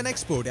 Port and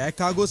Export Air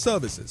Cargo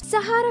Services.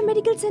 Sahara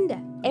Medical Center,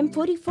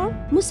 M44,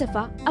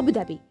 Musafa, Abu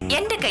Dhabi.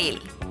 എന്റെ കയ്യിൽ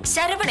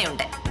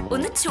ശരവണയുണ്ട്,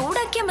 ഒന്ന്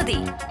ചൂടാക്കിയാൽ മതി.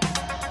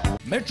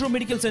 Metro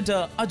medical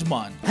centre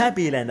Ajman.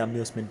 Happy land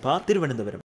amusement park Thiruvananthapuram.